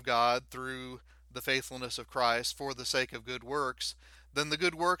grace of God through the faithfulness of Christ for the sake of good works, then the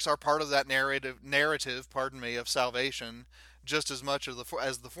good works are part of that narrative, of salvation, just as much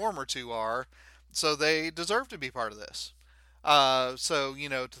as the former two are. So they deserve to be part of this. So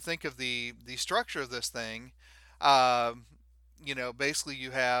to think of the structure of this thing, uh, basically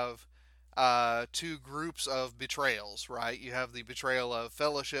you have two groups of betrayals, right? You have the betrayal of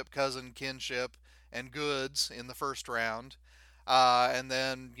fellowship, cousin, kinship, and goods in the first round, and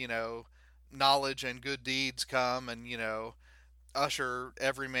then knowledge and good deeds come and usher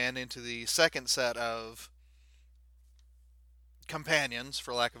every man into the second set of companions,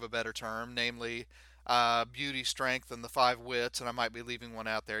 for lack of a better term, namely beauty, strength, and the five wits. And I might be leaving one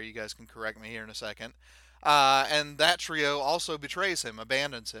out there. You guys can correct me here in a second. And that trio also betrays him,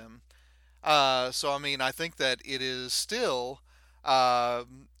 abandons him. So, I mean, I think that it is still a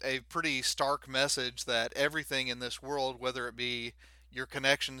pretty stark message that everything in this world, whether it be your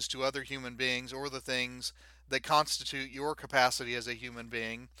connections to other human beings or the things that constitute your capacity as a human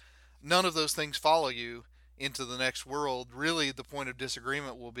being, none of those things follow you into the next world. Really, the point of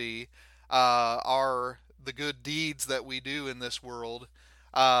disagreement will be are the good deeds that we do in this world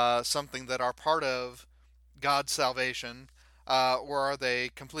something that are part of God's salvation, or are they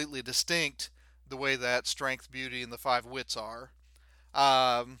completely distinct the way that strength, beauty, and the five wits are?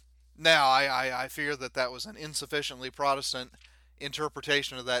 Um, Now, I fear that that was an insufficiently Protestant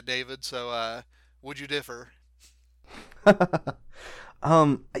interpretation of that, David, so would you differ? I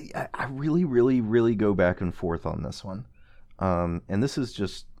really, really, really go back and forth on this one. And this is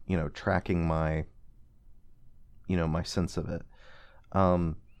just, tracking my sense of it.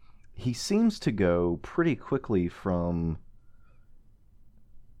 He seems to go pretty quickly from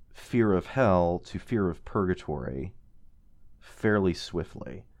fear of hell to fear of purgatory fairly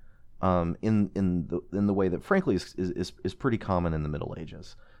swiftly. In the way that, frankly, is pretty common in the Middle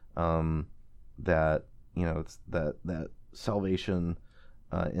Ages. That it's that salvation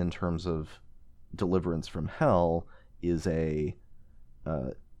in terms of deliverance from hell is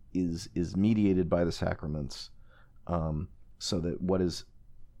is mediated by the sacraments, so that what is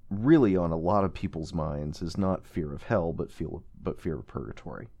really on a lot of people's minds is not fear of hell, but fear of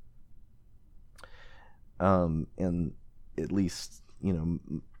purgatory. And at least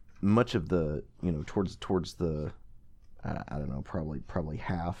much of the towards the I don't know, probably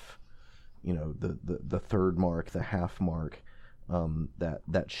half, the third mark, the half mark,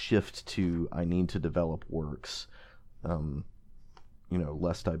 that shift to I need to develop works,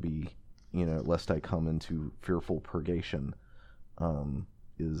 lest I be, lest I come into fearful purgation,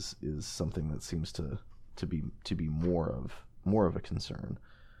 is something that seems to be more of a concern.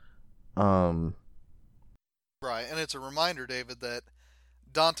 Right, and it's a reminder, David, that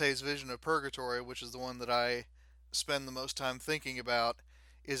Dante's vision of purgatory, which is the one that I spend the most time thinking about,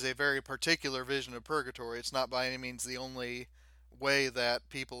 is a very particular vision of purgatory. It's not by any means the only way that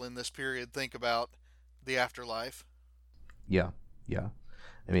people in this period think about the afterlife. Yeah, yeah.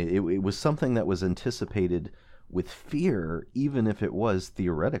 I mean, it was something that was anticipated with fear, even if it was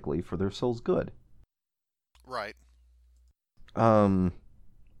theoretically for their soul's good. Right. Um,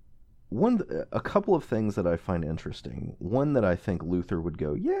 a couple of things that I find interesting. One that I think Luther would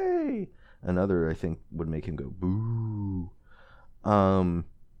go, yay! Another I think would make him go, boo.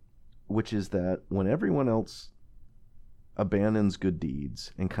 Which is that when everyone else abandons good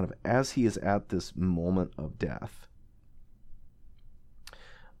deeds, and kind of as he is at this moment of death,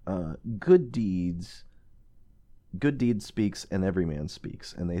 good deeds speaks and everyman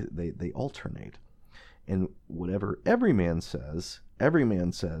speaks, and they alternate. And whatever everyman says,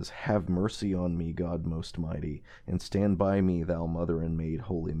 have mercy on me, God most mighty, and stand by me, thou mother and maid,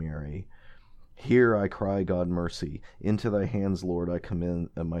 Holy Mary. Here I cry, God mercy. Into thy hands, Lord, I commend,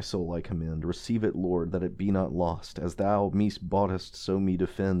 my soul I commend. Receive it, Lord, that it be not lost. As thou me boughtest, so me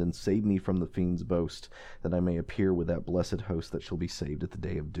defend, and save me from the fiend's boast, that I may appear with that blessed host that shall be saved at the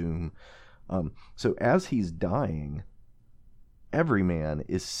day of doom. So as he's dying, Everyman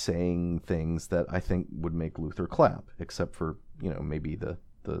is saying things that I think would make Luther clap, except for, maybe the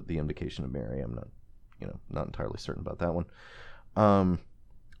invocation of Mary. I'm not entirely certain about that one.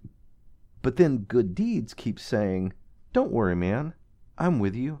 But then good deeds keep saying, don't worry, man. I'm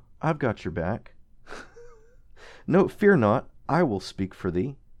with you. I've got your back. No, fear not. I will speak for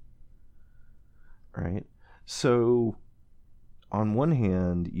thee. Right? So, on one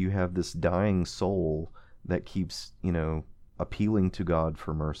hand, you have this dying soul that keeps, appealing to God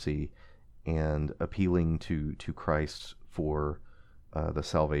for mercy and appealing to Christ for the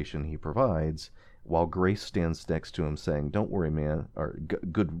salvation he provides, while grace stands next to him saying, don't worry, man, or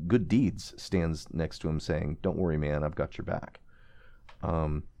good deeds stands next to him saying, don't worry, man, I've got your back.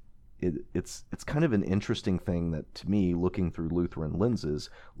 It's kind of an interesting thing that, to me, looking through Lutheran lenses,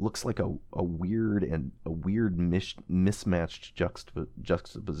 looks like a weird mismatched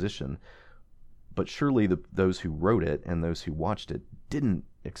juxtaposition, but surely those who wrote it and those who watched it didn't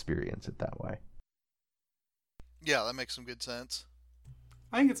experience it that way. Yeah, that makes some good sense.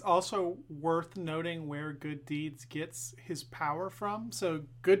 I think it's also worth noting where Good Deeds gets his power from. So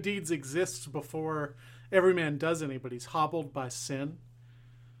Good Deeds exists before Everyman does any, but he's hobbled by sin.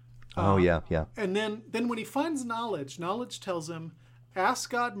 Oh, yeah. And then when he finds knowledge tells him, ask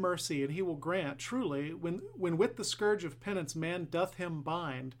God mercy, and he will grant. Truly, when with the scourge of penance man doth him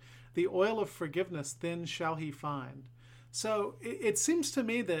bind, the oil of forgiveness then shall he find. So it seems to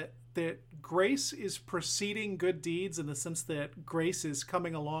me that grace is preceding good deeds, in the sense that grace is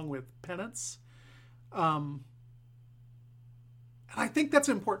coming along with penance. And I think that's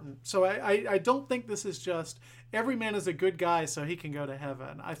important. So I don't think this is just every man is a good guy so he can go to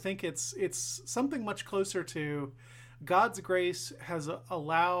heaven. I think it's something much closer to God's grace has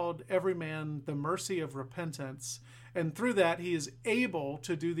allowed every man the mercy of repentance, and through that he is able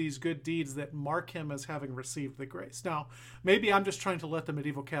to do these good deeds that mark him as having received the grace. Now, maybe I'm just trying to let the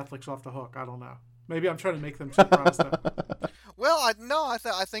medieval Catholics off the hook. I don't know. Maybe I'm trying to make them too Protestant. Well,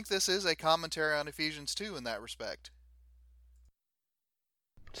 I think this is a commentary on Ephesians 2 in that respect.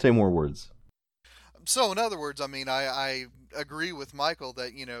 Say more words. So, in other words, I agree with Michael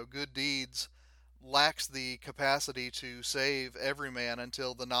that, good deeds lacks the capacity to save every man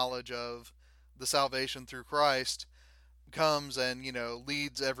until the knowledge of the salvation through Christ comes and,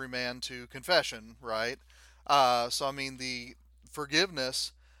 leads every man to confession, right? So, the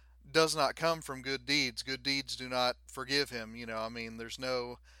forgiveness does not come from good deeds. Good deeds do not forgive him, there's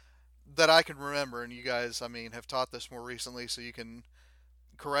no, that I can remember, and you guys, have taught this more recently, so you can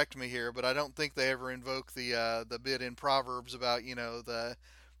correct me here, but I don't think they ever invoke the bit in Proverbs about, the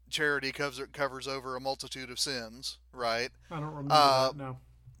charity covers over a multitude of sins, right? I don't remember that, no.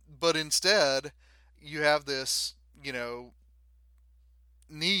 But instead, you have this,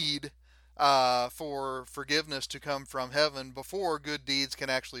 need for forgiveness to come from heaven before good deeds can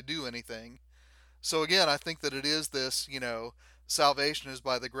actually do anything. So again, I think that it is this, salvation is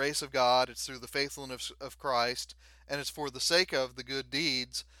by the grace of God, it's through the faithfulness of Christ, and it's for the sake of the good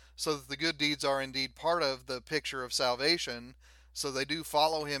deeds, so that the good deeds are indeed part of the picture of salvation, so they do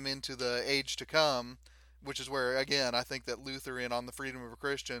follow him into the age to come, which is where, again, I think that Luther in On the Freedom of a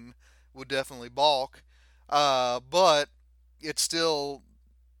Christian would definitely balk. But it's still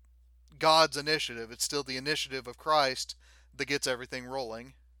God's initiative. It's still the initiative of Christ that gets everything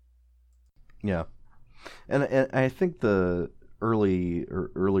rolling. Yeah. And I think the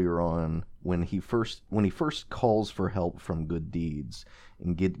earlier on when he first calls for help from good deeds,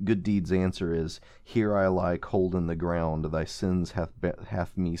 and good deeds' answer is, "Here I lie cold in the ground. Thy sins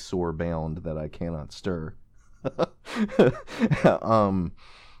hath me sore bound that I cannot stir." The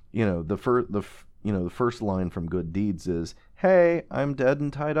first line from good deeds is, "Hey, I'm dead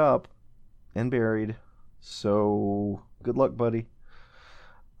and tied up and buried. So good luck, buddy."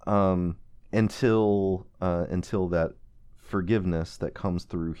 Until that forgiveness that comes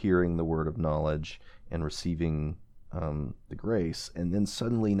through hearing the word of knowledge and receiving the grace, and then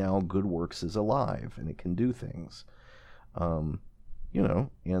suddenly now good works is alive and it can do things. And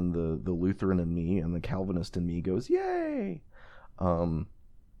the Lutheran in me and the Calvinist in me goes, yay! I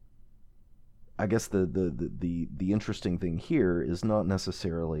guess the interesting thing here is not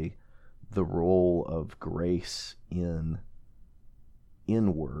necessarily the role of grace in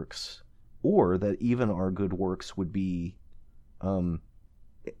works, or that even our good works would be an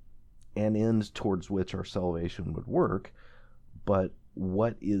end towards which our salvation would work, but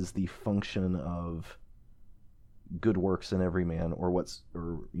what is the function of good works in every man, or what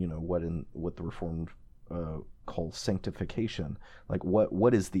the Reformed call sanctification? Like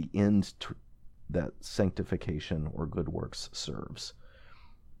what is the end that sanctification or good works serves?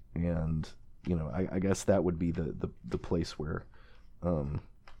 And I guess that would be the place where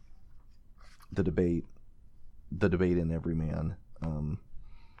the debate in Everyman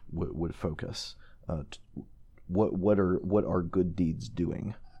would focus. What are good deeds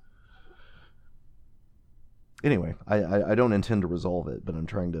doing? Anyway, I don't intend to resolve it, but I'm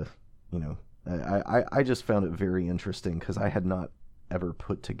trying to, I just found it very interesting because I had not ever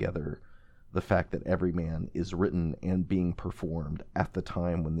put together the fact that Everyman is written and being performed at the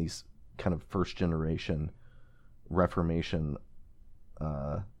time when these kind of first generation Reformation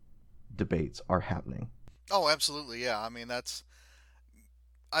debates are happening. Oh, absolutely, yeah. I mean,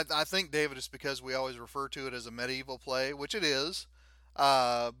 I think, David, it's because we always refer to it as a medieval play, which it is.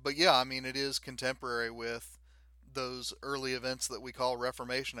 But yeah, I mean, it is contemporary with those early events that we call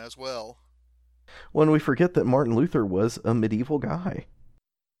Reformation as well. When we forget that Martin Luther was a medieval guy.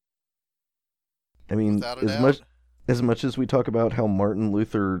 I mean, as much as we talk about how Martin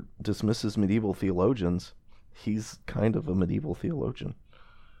Luther dismisses medieval theologians, he's kind of a medieval theologian.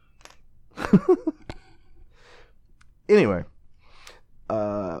 Anyway,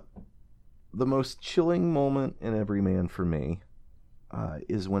 the most chilling moment in Everyman for me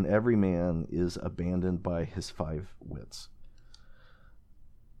is when Everyman is abandoned by his 5 wits.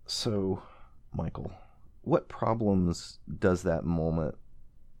 So, Michael, what problems does that moment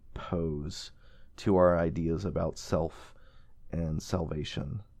pose to our ideas about self and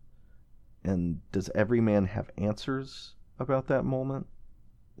salvation? And does Everyman have answers about that moment?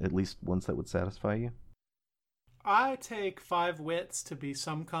 At least ones that would satisfy you? I take 5 wits to be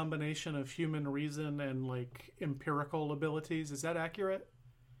some combination of human reason and empirical abilities. Is that accurate?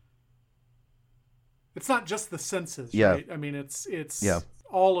 It's not just the senses, yeah. Right? I mean, it's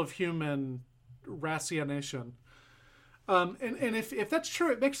all of human ratiocination. And if that's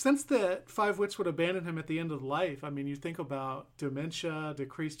true, it makes sense that 5 wits would abandon him at the end of life. I mean, you think about dementia,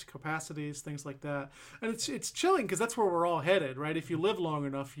 decreased capacities, things like that. And it's chilling because that's where we're all headed, right? If you live long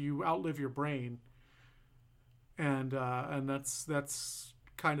enough, you outlive your brain. And that's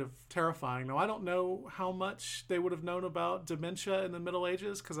kind of terrifying. Now, I don't know how much they would have known about dementia in the Middle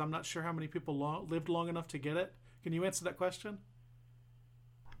Ages because I'm not sure how many people lived long enough to get it. Can you answer that question?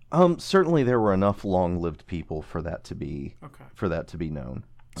 Certainly there were enough long-lived people for that to be known.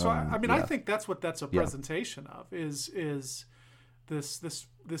 So I think that's what that's a presentation of is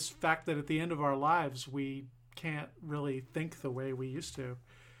this fact that at the end of our lives we can't really think the way we used to.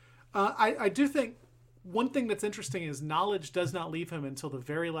 I do think one thing that's interesting is knowledge does not leave him until the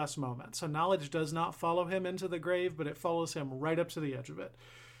very last moment. So knowledge does not follow him into the grave, but it follows him right up to the edge of it.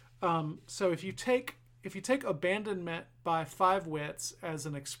 So if you take abandonment by 5 wits as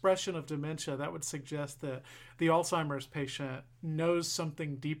an expression of dementia, that would suggest that the Alzheimer's patient knows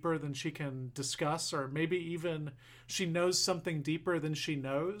something deeper than she can discuss, or maybe even she knows something deeper than she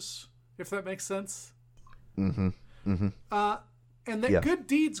knows, if that makes sense. Mm-hmm. Mm-hmm. And that good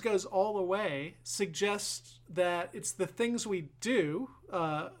deeds goes all the way suggests that it's the things we do,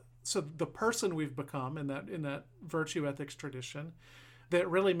 so the person we've become in that virtue ethics tradition, that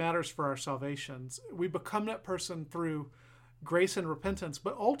really matters for our salvations. We become that person through grace and repentance,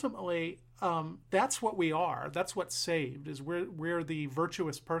 but ultimately, that's what we are. That's what's saved. Is we're the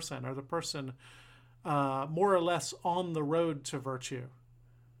virtuous person, or the person more or less on the road to virtue.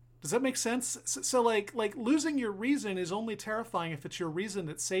 Does that make sense? So like losing your reason is only terrifying if it's your reason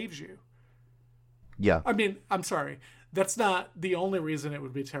that saves you. Yeah. I mean, I'm sorry. That's not the only reason it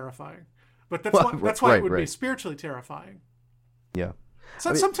would be terrifying, but that's Well, that's why it would be right. spiritually terrifying. Yeah. So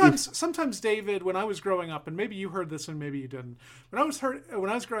I mean, sometimes David, when I was growing up, and maybe you heard this and maybe you didn't. When I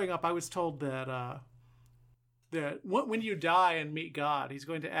was growing up, I was told that when you die and meet God, He's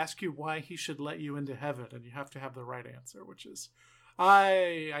going to ask you why He should let you into heaven, and you have to have the right answer, which is,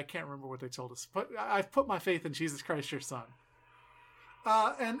 I can't remember what they told us, but I've put my faith in Jesus Christ, your Son.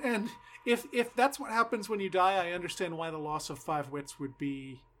 And if that's what happens when you die, I understand why the loss of 5 wits would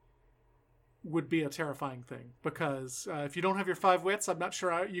be a terrifying thing, because if you don't have your 5 wits, I'm not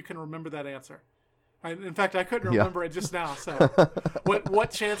sure you can remember that answer. In fact, I couldn't remember it just now. So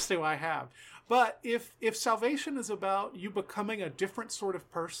what chance do I have? But if salvation is about you becoming a different sort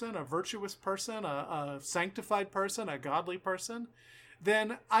of person, a virtuous person, a sanctified person, a godly person,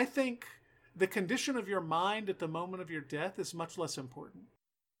 then I think the condition of your mind at the moment of your death is much less important.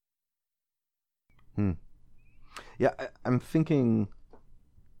 Yeah, I'm thinking,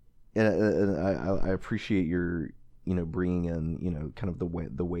 and I appreciate your, bringing in, kind of the way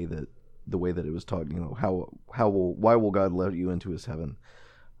that it was taught. Why will God let you into His heaven?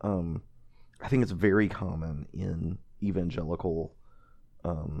 I think it's very common in evangelical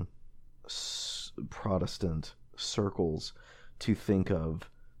Protestant circles to think of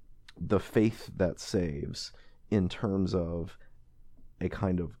the faith that saves in terms of a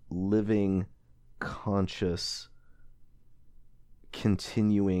kind of living, conscious,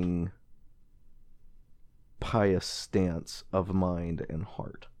 continuing, pious stance of mind and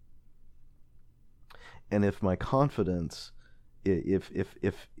heart. And if my confidence,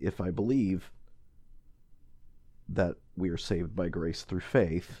 if I believe that we are saved by grace through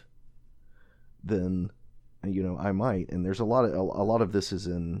faith, then I might. And there's a lot of this is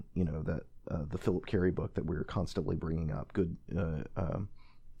in that the Philip Carey book that we're constantly bringing up. Good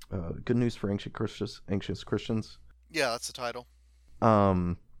news for anxious Christians. Yeah, that's the title.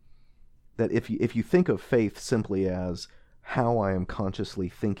 That if you think of faith simply as how I am consciously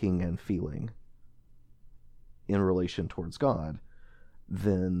thinking and feeling in relation towards God,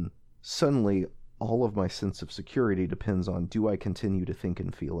 then suddenly all of my sense of security depends on, do I continue to think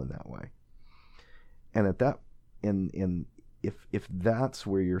and feel in that way? And at that, and if that's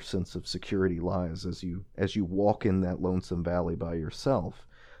where your sense of security lies as you walk in that lonesome valley by yourself,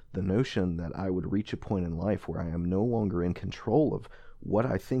 the notion that I would reach a point in life where I am no longer in control of what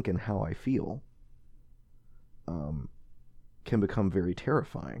I think and how I feel, can become very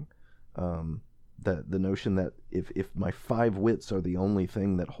terrifying. The notion that if my 5 wits are the only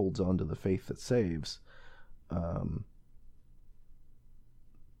thing that holds on to the faith that saves,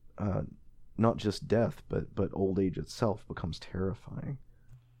 not just death, but old age itself becomes terrifying.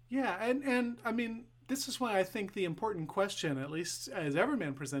 Yeah, and I mean, this is why I think the important question, at least as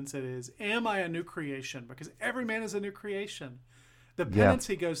Everyman presents it, is, am I a new creation? Because every man is a new creation. The penance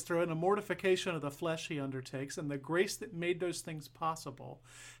he goes through and the mortification of the flesh he undertakes and the grace that made those things possible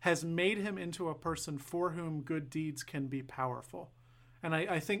has made him into a person for whom good deeds can be powerful. And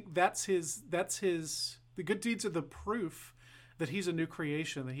I think that's his, the good deeds are the proof that he's a new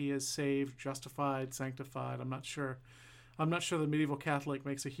creation, that he is saved, justified, sanctified. I'm not sure the medieval Catholic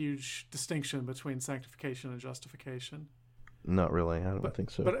makes a huge distinction between sanctification and justification. Not really. I don't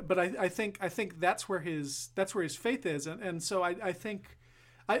think so. But I think that's where his faith is, and so I think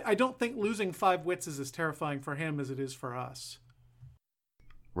I don't think losing 5 wits is as terrifying for him as it is for us.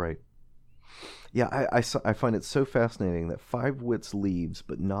 Right. Yeah, I find it so fascinating that 5 wits leaves,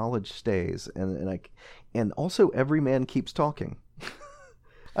 but knowledge stays, and also every man keeps talking.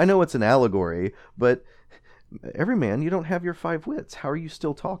 I know it's an allegory, but every man, you don't have your 5 wits. How are you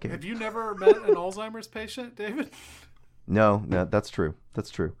still talking? Have you never met an Alzheimer's patient, David? No, that's true.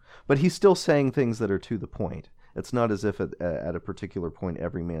 That's true. But he's still saying things that are to the point. It's not as if at a particular point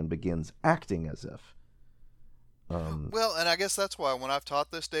every man begins acting as if. Well, and I guess that's why when I've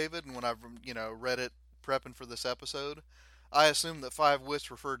taught this, David, and when I've read it prepping for this episode, I assume that 5 wits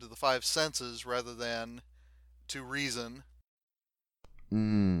referred to the 5 senses rather than to reason.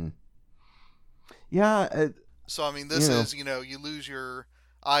 Yeah. So I mean, this is you lose your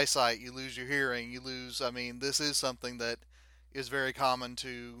eyesight, you lose your hearing, you lose. I mean, this is something that is very common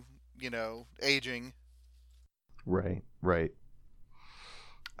to aging. Right.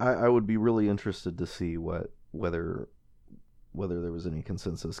 I would be really interested to see whether there was any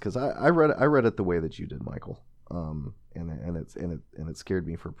consensus, because I read it the way that you did, Michael, and it scared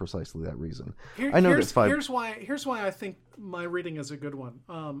me for precisely that reason. Here's why I think my reading is a good one.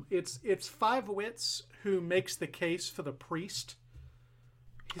 It's 5 wits who makes the case for the priest.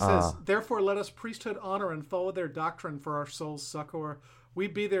 He says, therefore let us priesthood honor and follow their doctrine for our soul's succor. We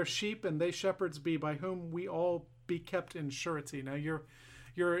be their sheep and they shepherds be, by whom we all be kept in surety. Now, your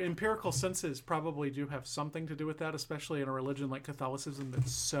empirical senses probably do have something to do with that, especially in a religion like Catholicism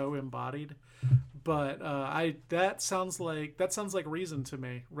that's so embodied. But that sounds like reason to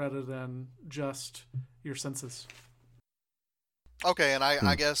me rather than just your senses. Okay, and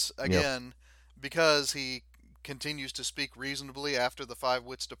I guess again, because he continues to speak reasonably after the five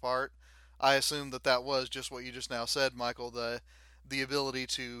wits depart, I assume that was just what you just now said, Michael, the ability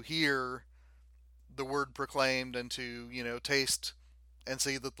to hear the word proclaimed and to, taste and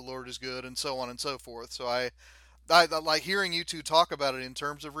see that the Lord is good and so on and so forth. So I like hearing you two talk about it in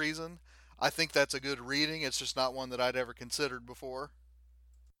terms of reason. I think that's a good reading. It's just not one that I'd ever considered before.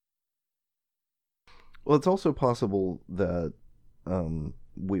 Well, it's also possible that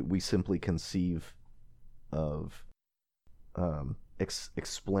we simply conceive of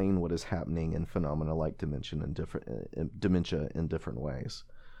explain what is happening in phenomena like dementia in different ways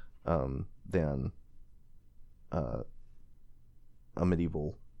than a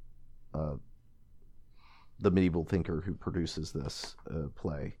medieval the medieval thinker who produces this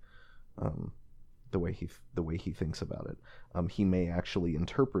play. The way he thinks about it, he may actually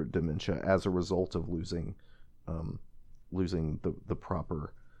interpret dementia as a result of losing the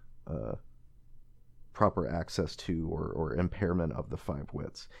proper access to or impairment of the five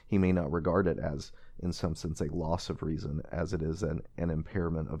wits. He may not regard it as, in some sense, a loss of reason, as it is an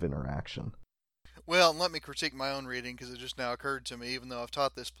impairment of interaction. Well, let me critique my own reading, because it just now occurred to me, even though I've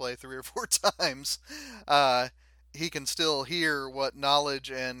taught this play 3 or 4 times, he can still hear what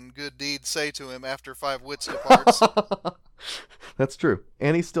knowledge and good deeds say to him after five wits departs. That's true.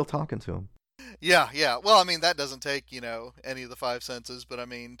 And he's still talking to him. Yeah. Well, I mean, that doesn't take, any of the five senses, but I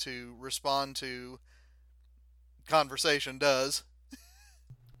mean, to respond to conversation does.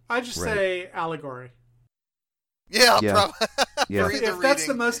 I just say allegory. Yeah. Yeah. Yeah. If that's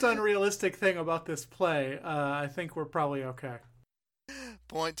the most unrealistic thing about this play, I think we're probably okay.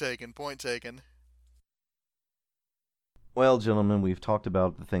 Point taken. Well, gentlemen, we've talked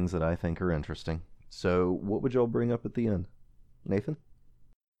about the things that I think are interesting. So what would y'all bring up at the end? Nathan?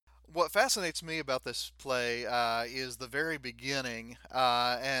 What fascinates me about this play is the very beginning.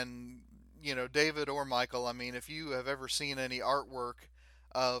 And, David or Michael, I mean, if you have ever seen any artwork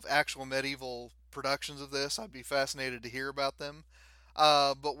of actual medieval productions of this, I'd be fascinated to hear about them.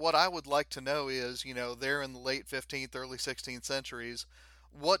 But what I would like to know is, there in the late 15th, early 16th centuries,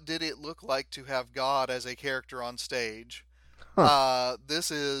 what did it look like to have God as a character on stage? Huh. This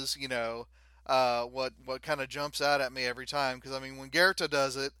is, what kind of jumps out at me every time. Because, I mean, when Goethe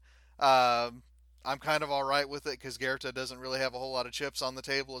does it, I'm kind of all right with it, because Goethe doesn't really have a whole lot of chips on the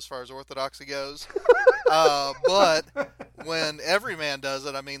table as far as orthodoxy goes. But when Everyman does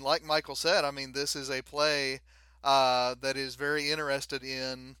it, I mean, like Michael said, I mean, this is a play that is very interested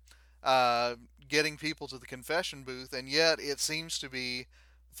in getting people to the confession booth, and yet it seems to be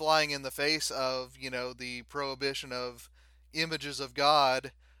flying in the face of, the prohibition of images of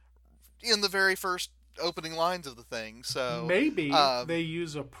God in the very first opening lines of the thing. So maybe they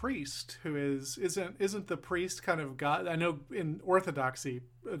use a priest who isn't the priest kind of God? I know in Orthodoxy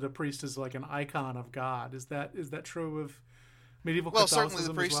the priest is like an icon of God. Is that true of medieval Catholicism? Well, certainly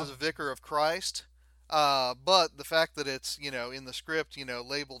the priest is a vicar of Christ, but the fact that it's in the script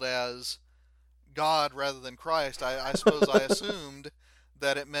labeled as God rather than Christ, I suppose I assumed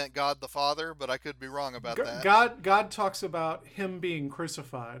that it meant God the Father, but I could be wrong about that. God talks about him being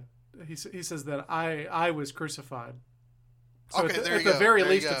crucified. He says that I was crucified. So okay, at the very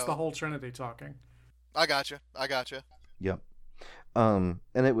least, it's the whole Trinity talking. I gotcha. Yep. And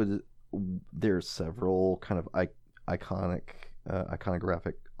there's several kind of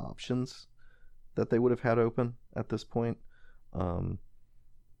iconographic options that they would have had open at this point.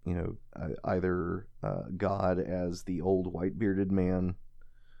 Either God as the old white-bearded man.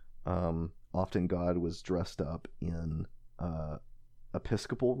 Often God was dressed up in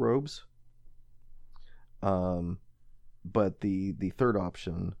episcopal robes. But the third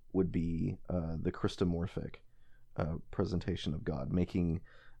option would be the Christomorphic presentation of God, making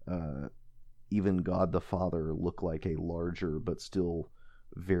even God the Father look like a larger but still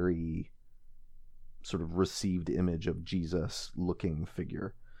very sort of received image of Jesus-looking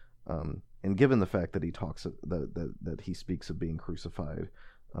figure. And given the fact that he talks that he speaks of being crucified,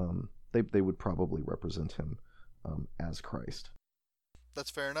 they would probably represent him as Christ. That's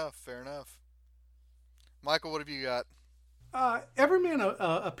fair enough. Michael, what have you got? Everyman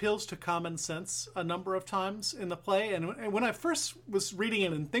appeals to common sense a number of times in the play, and when I first was reading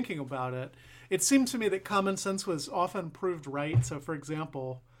it and thinking about it, it seemed to me that common sense was often proved right. So, for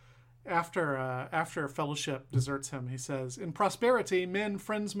example, after Fellowship deserts him, he says, "In prosperity, men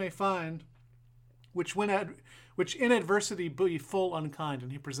friends may find, which which in adversity be full unkind,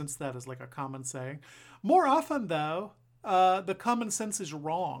 and he presents that as like a common saying. More often, though, the common sense is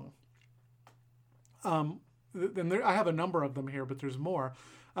wrong. I have a number of them here, but there's more.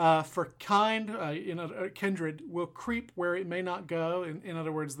 For kind, kindred will creep where it may not go. In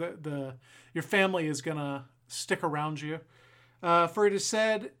other words, your family is going to stick around you. For it is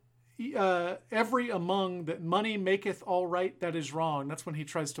said, every among that money maketh all right, that is wrong. That's when he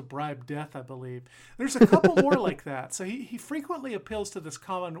tries to bribe death, I believe. There's a couple more like that. So he frequently appeals to this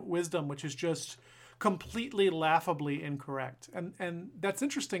common wisdom, which is just completely laughably incorrect. And that's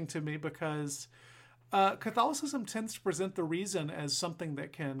interesting to me because Catholicism tends to present the reason as something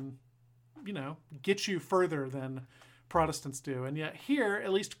that can, get you further than Protestants do. And yet here,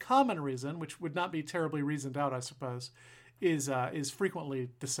 at least common reason, which would not be terribly reasoned out, I suppose, is frequently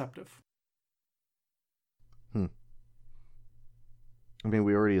deceptive. I mean,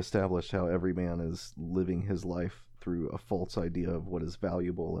 we already established how every man is living his life through a false idea of what is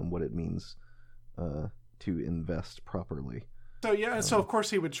valuable and what it means to invest properly. So of course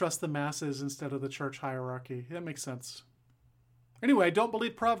he would trust the masses instead of the church hierarchy. That makes sense. Anyway, don't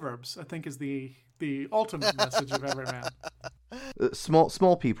believe Proverbs, I think, is the ultimate message of Everyman.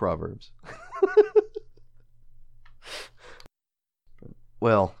 Small p Proverbs.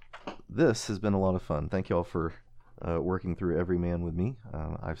 Well, this has been a lot of fun. Thank you all for working through Everyman with me.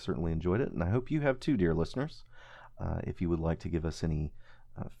 I've certainly enjoyed it, and I hope you have too, dear listeners. If you would like to give us any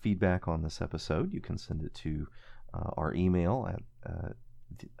feedback on this episode, you can send it to our email at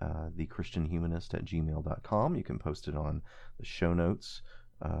thechristianhumanist@gmail.com. You can post it on the show notes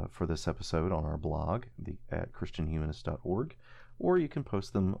for this episode on our blog at christianhumanist.org, or you can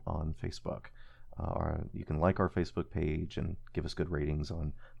post them on Facebook. You can like our Facebook page and give us good ratings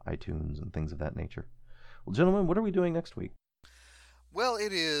on iTunes and things of that nature. Well, gentlemen, what are we doing next week? Well,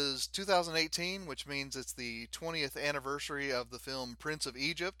 it is 2018, which means it's the 20th anniversary of the film Prince of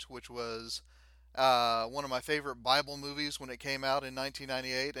Egypt, which was one of my favorite Bible movies when it came out in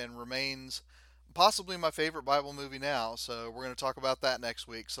 1998 and remains possibly my favorite Bible movie now. So we're going to talk about that next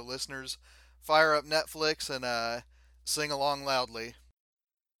week. So listeners, fire up Netflix and sing along loudly.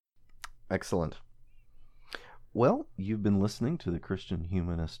 Excellent. Well, you've been listening to the Christian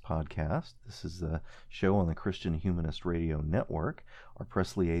Humanist Podcast. This is a show on the Christian Humanist Radio Network. Our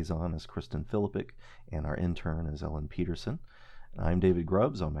press liaison is Kristen Philippic, and our intern is Ellen Peterson. I'm David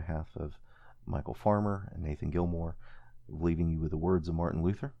Grubbs on behalf of Michael Farmer and Nathan Gilmour, leaving you with the words of Martin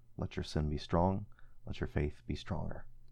Luther: let your sin be strong, let your faith be stronger.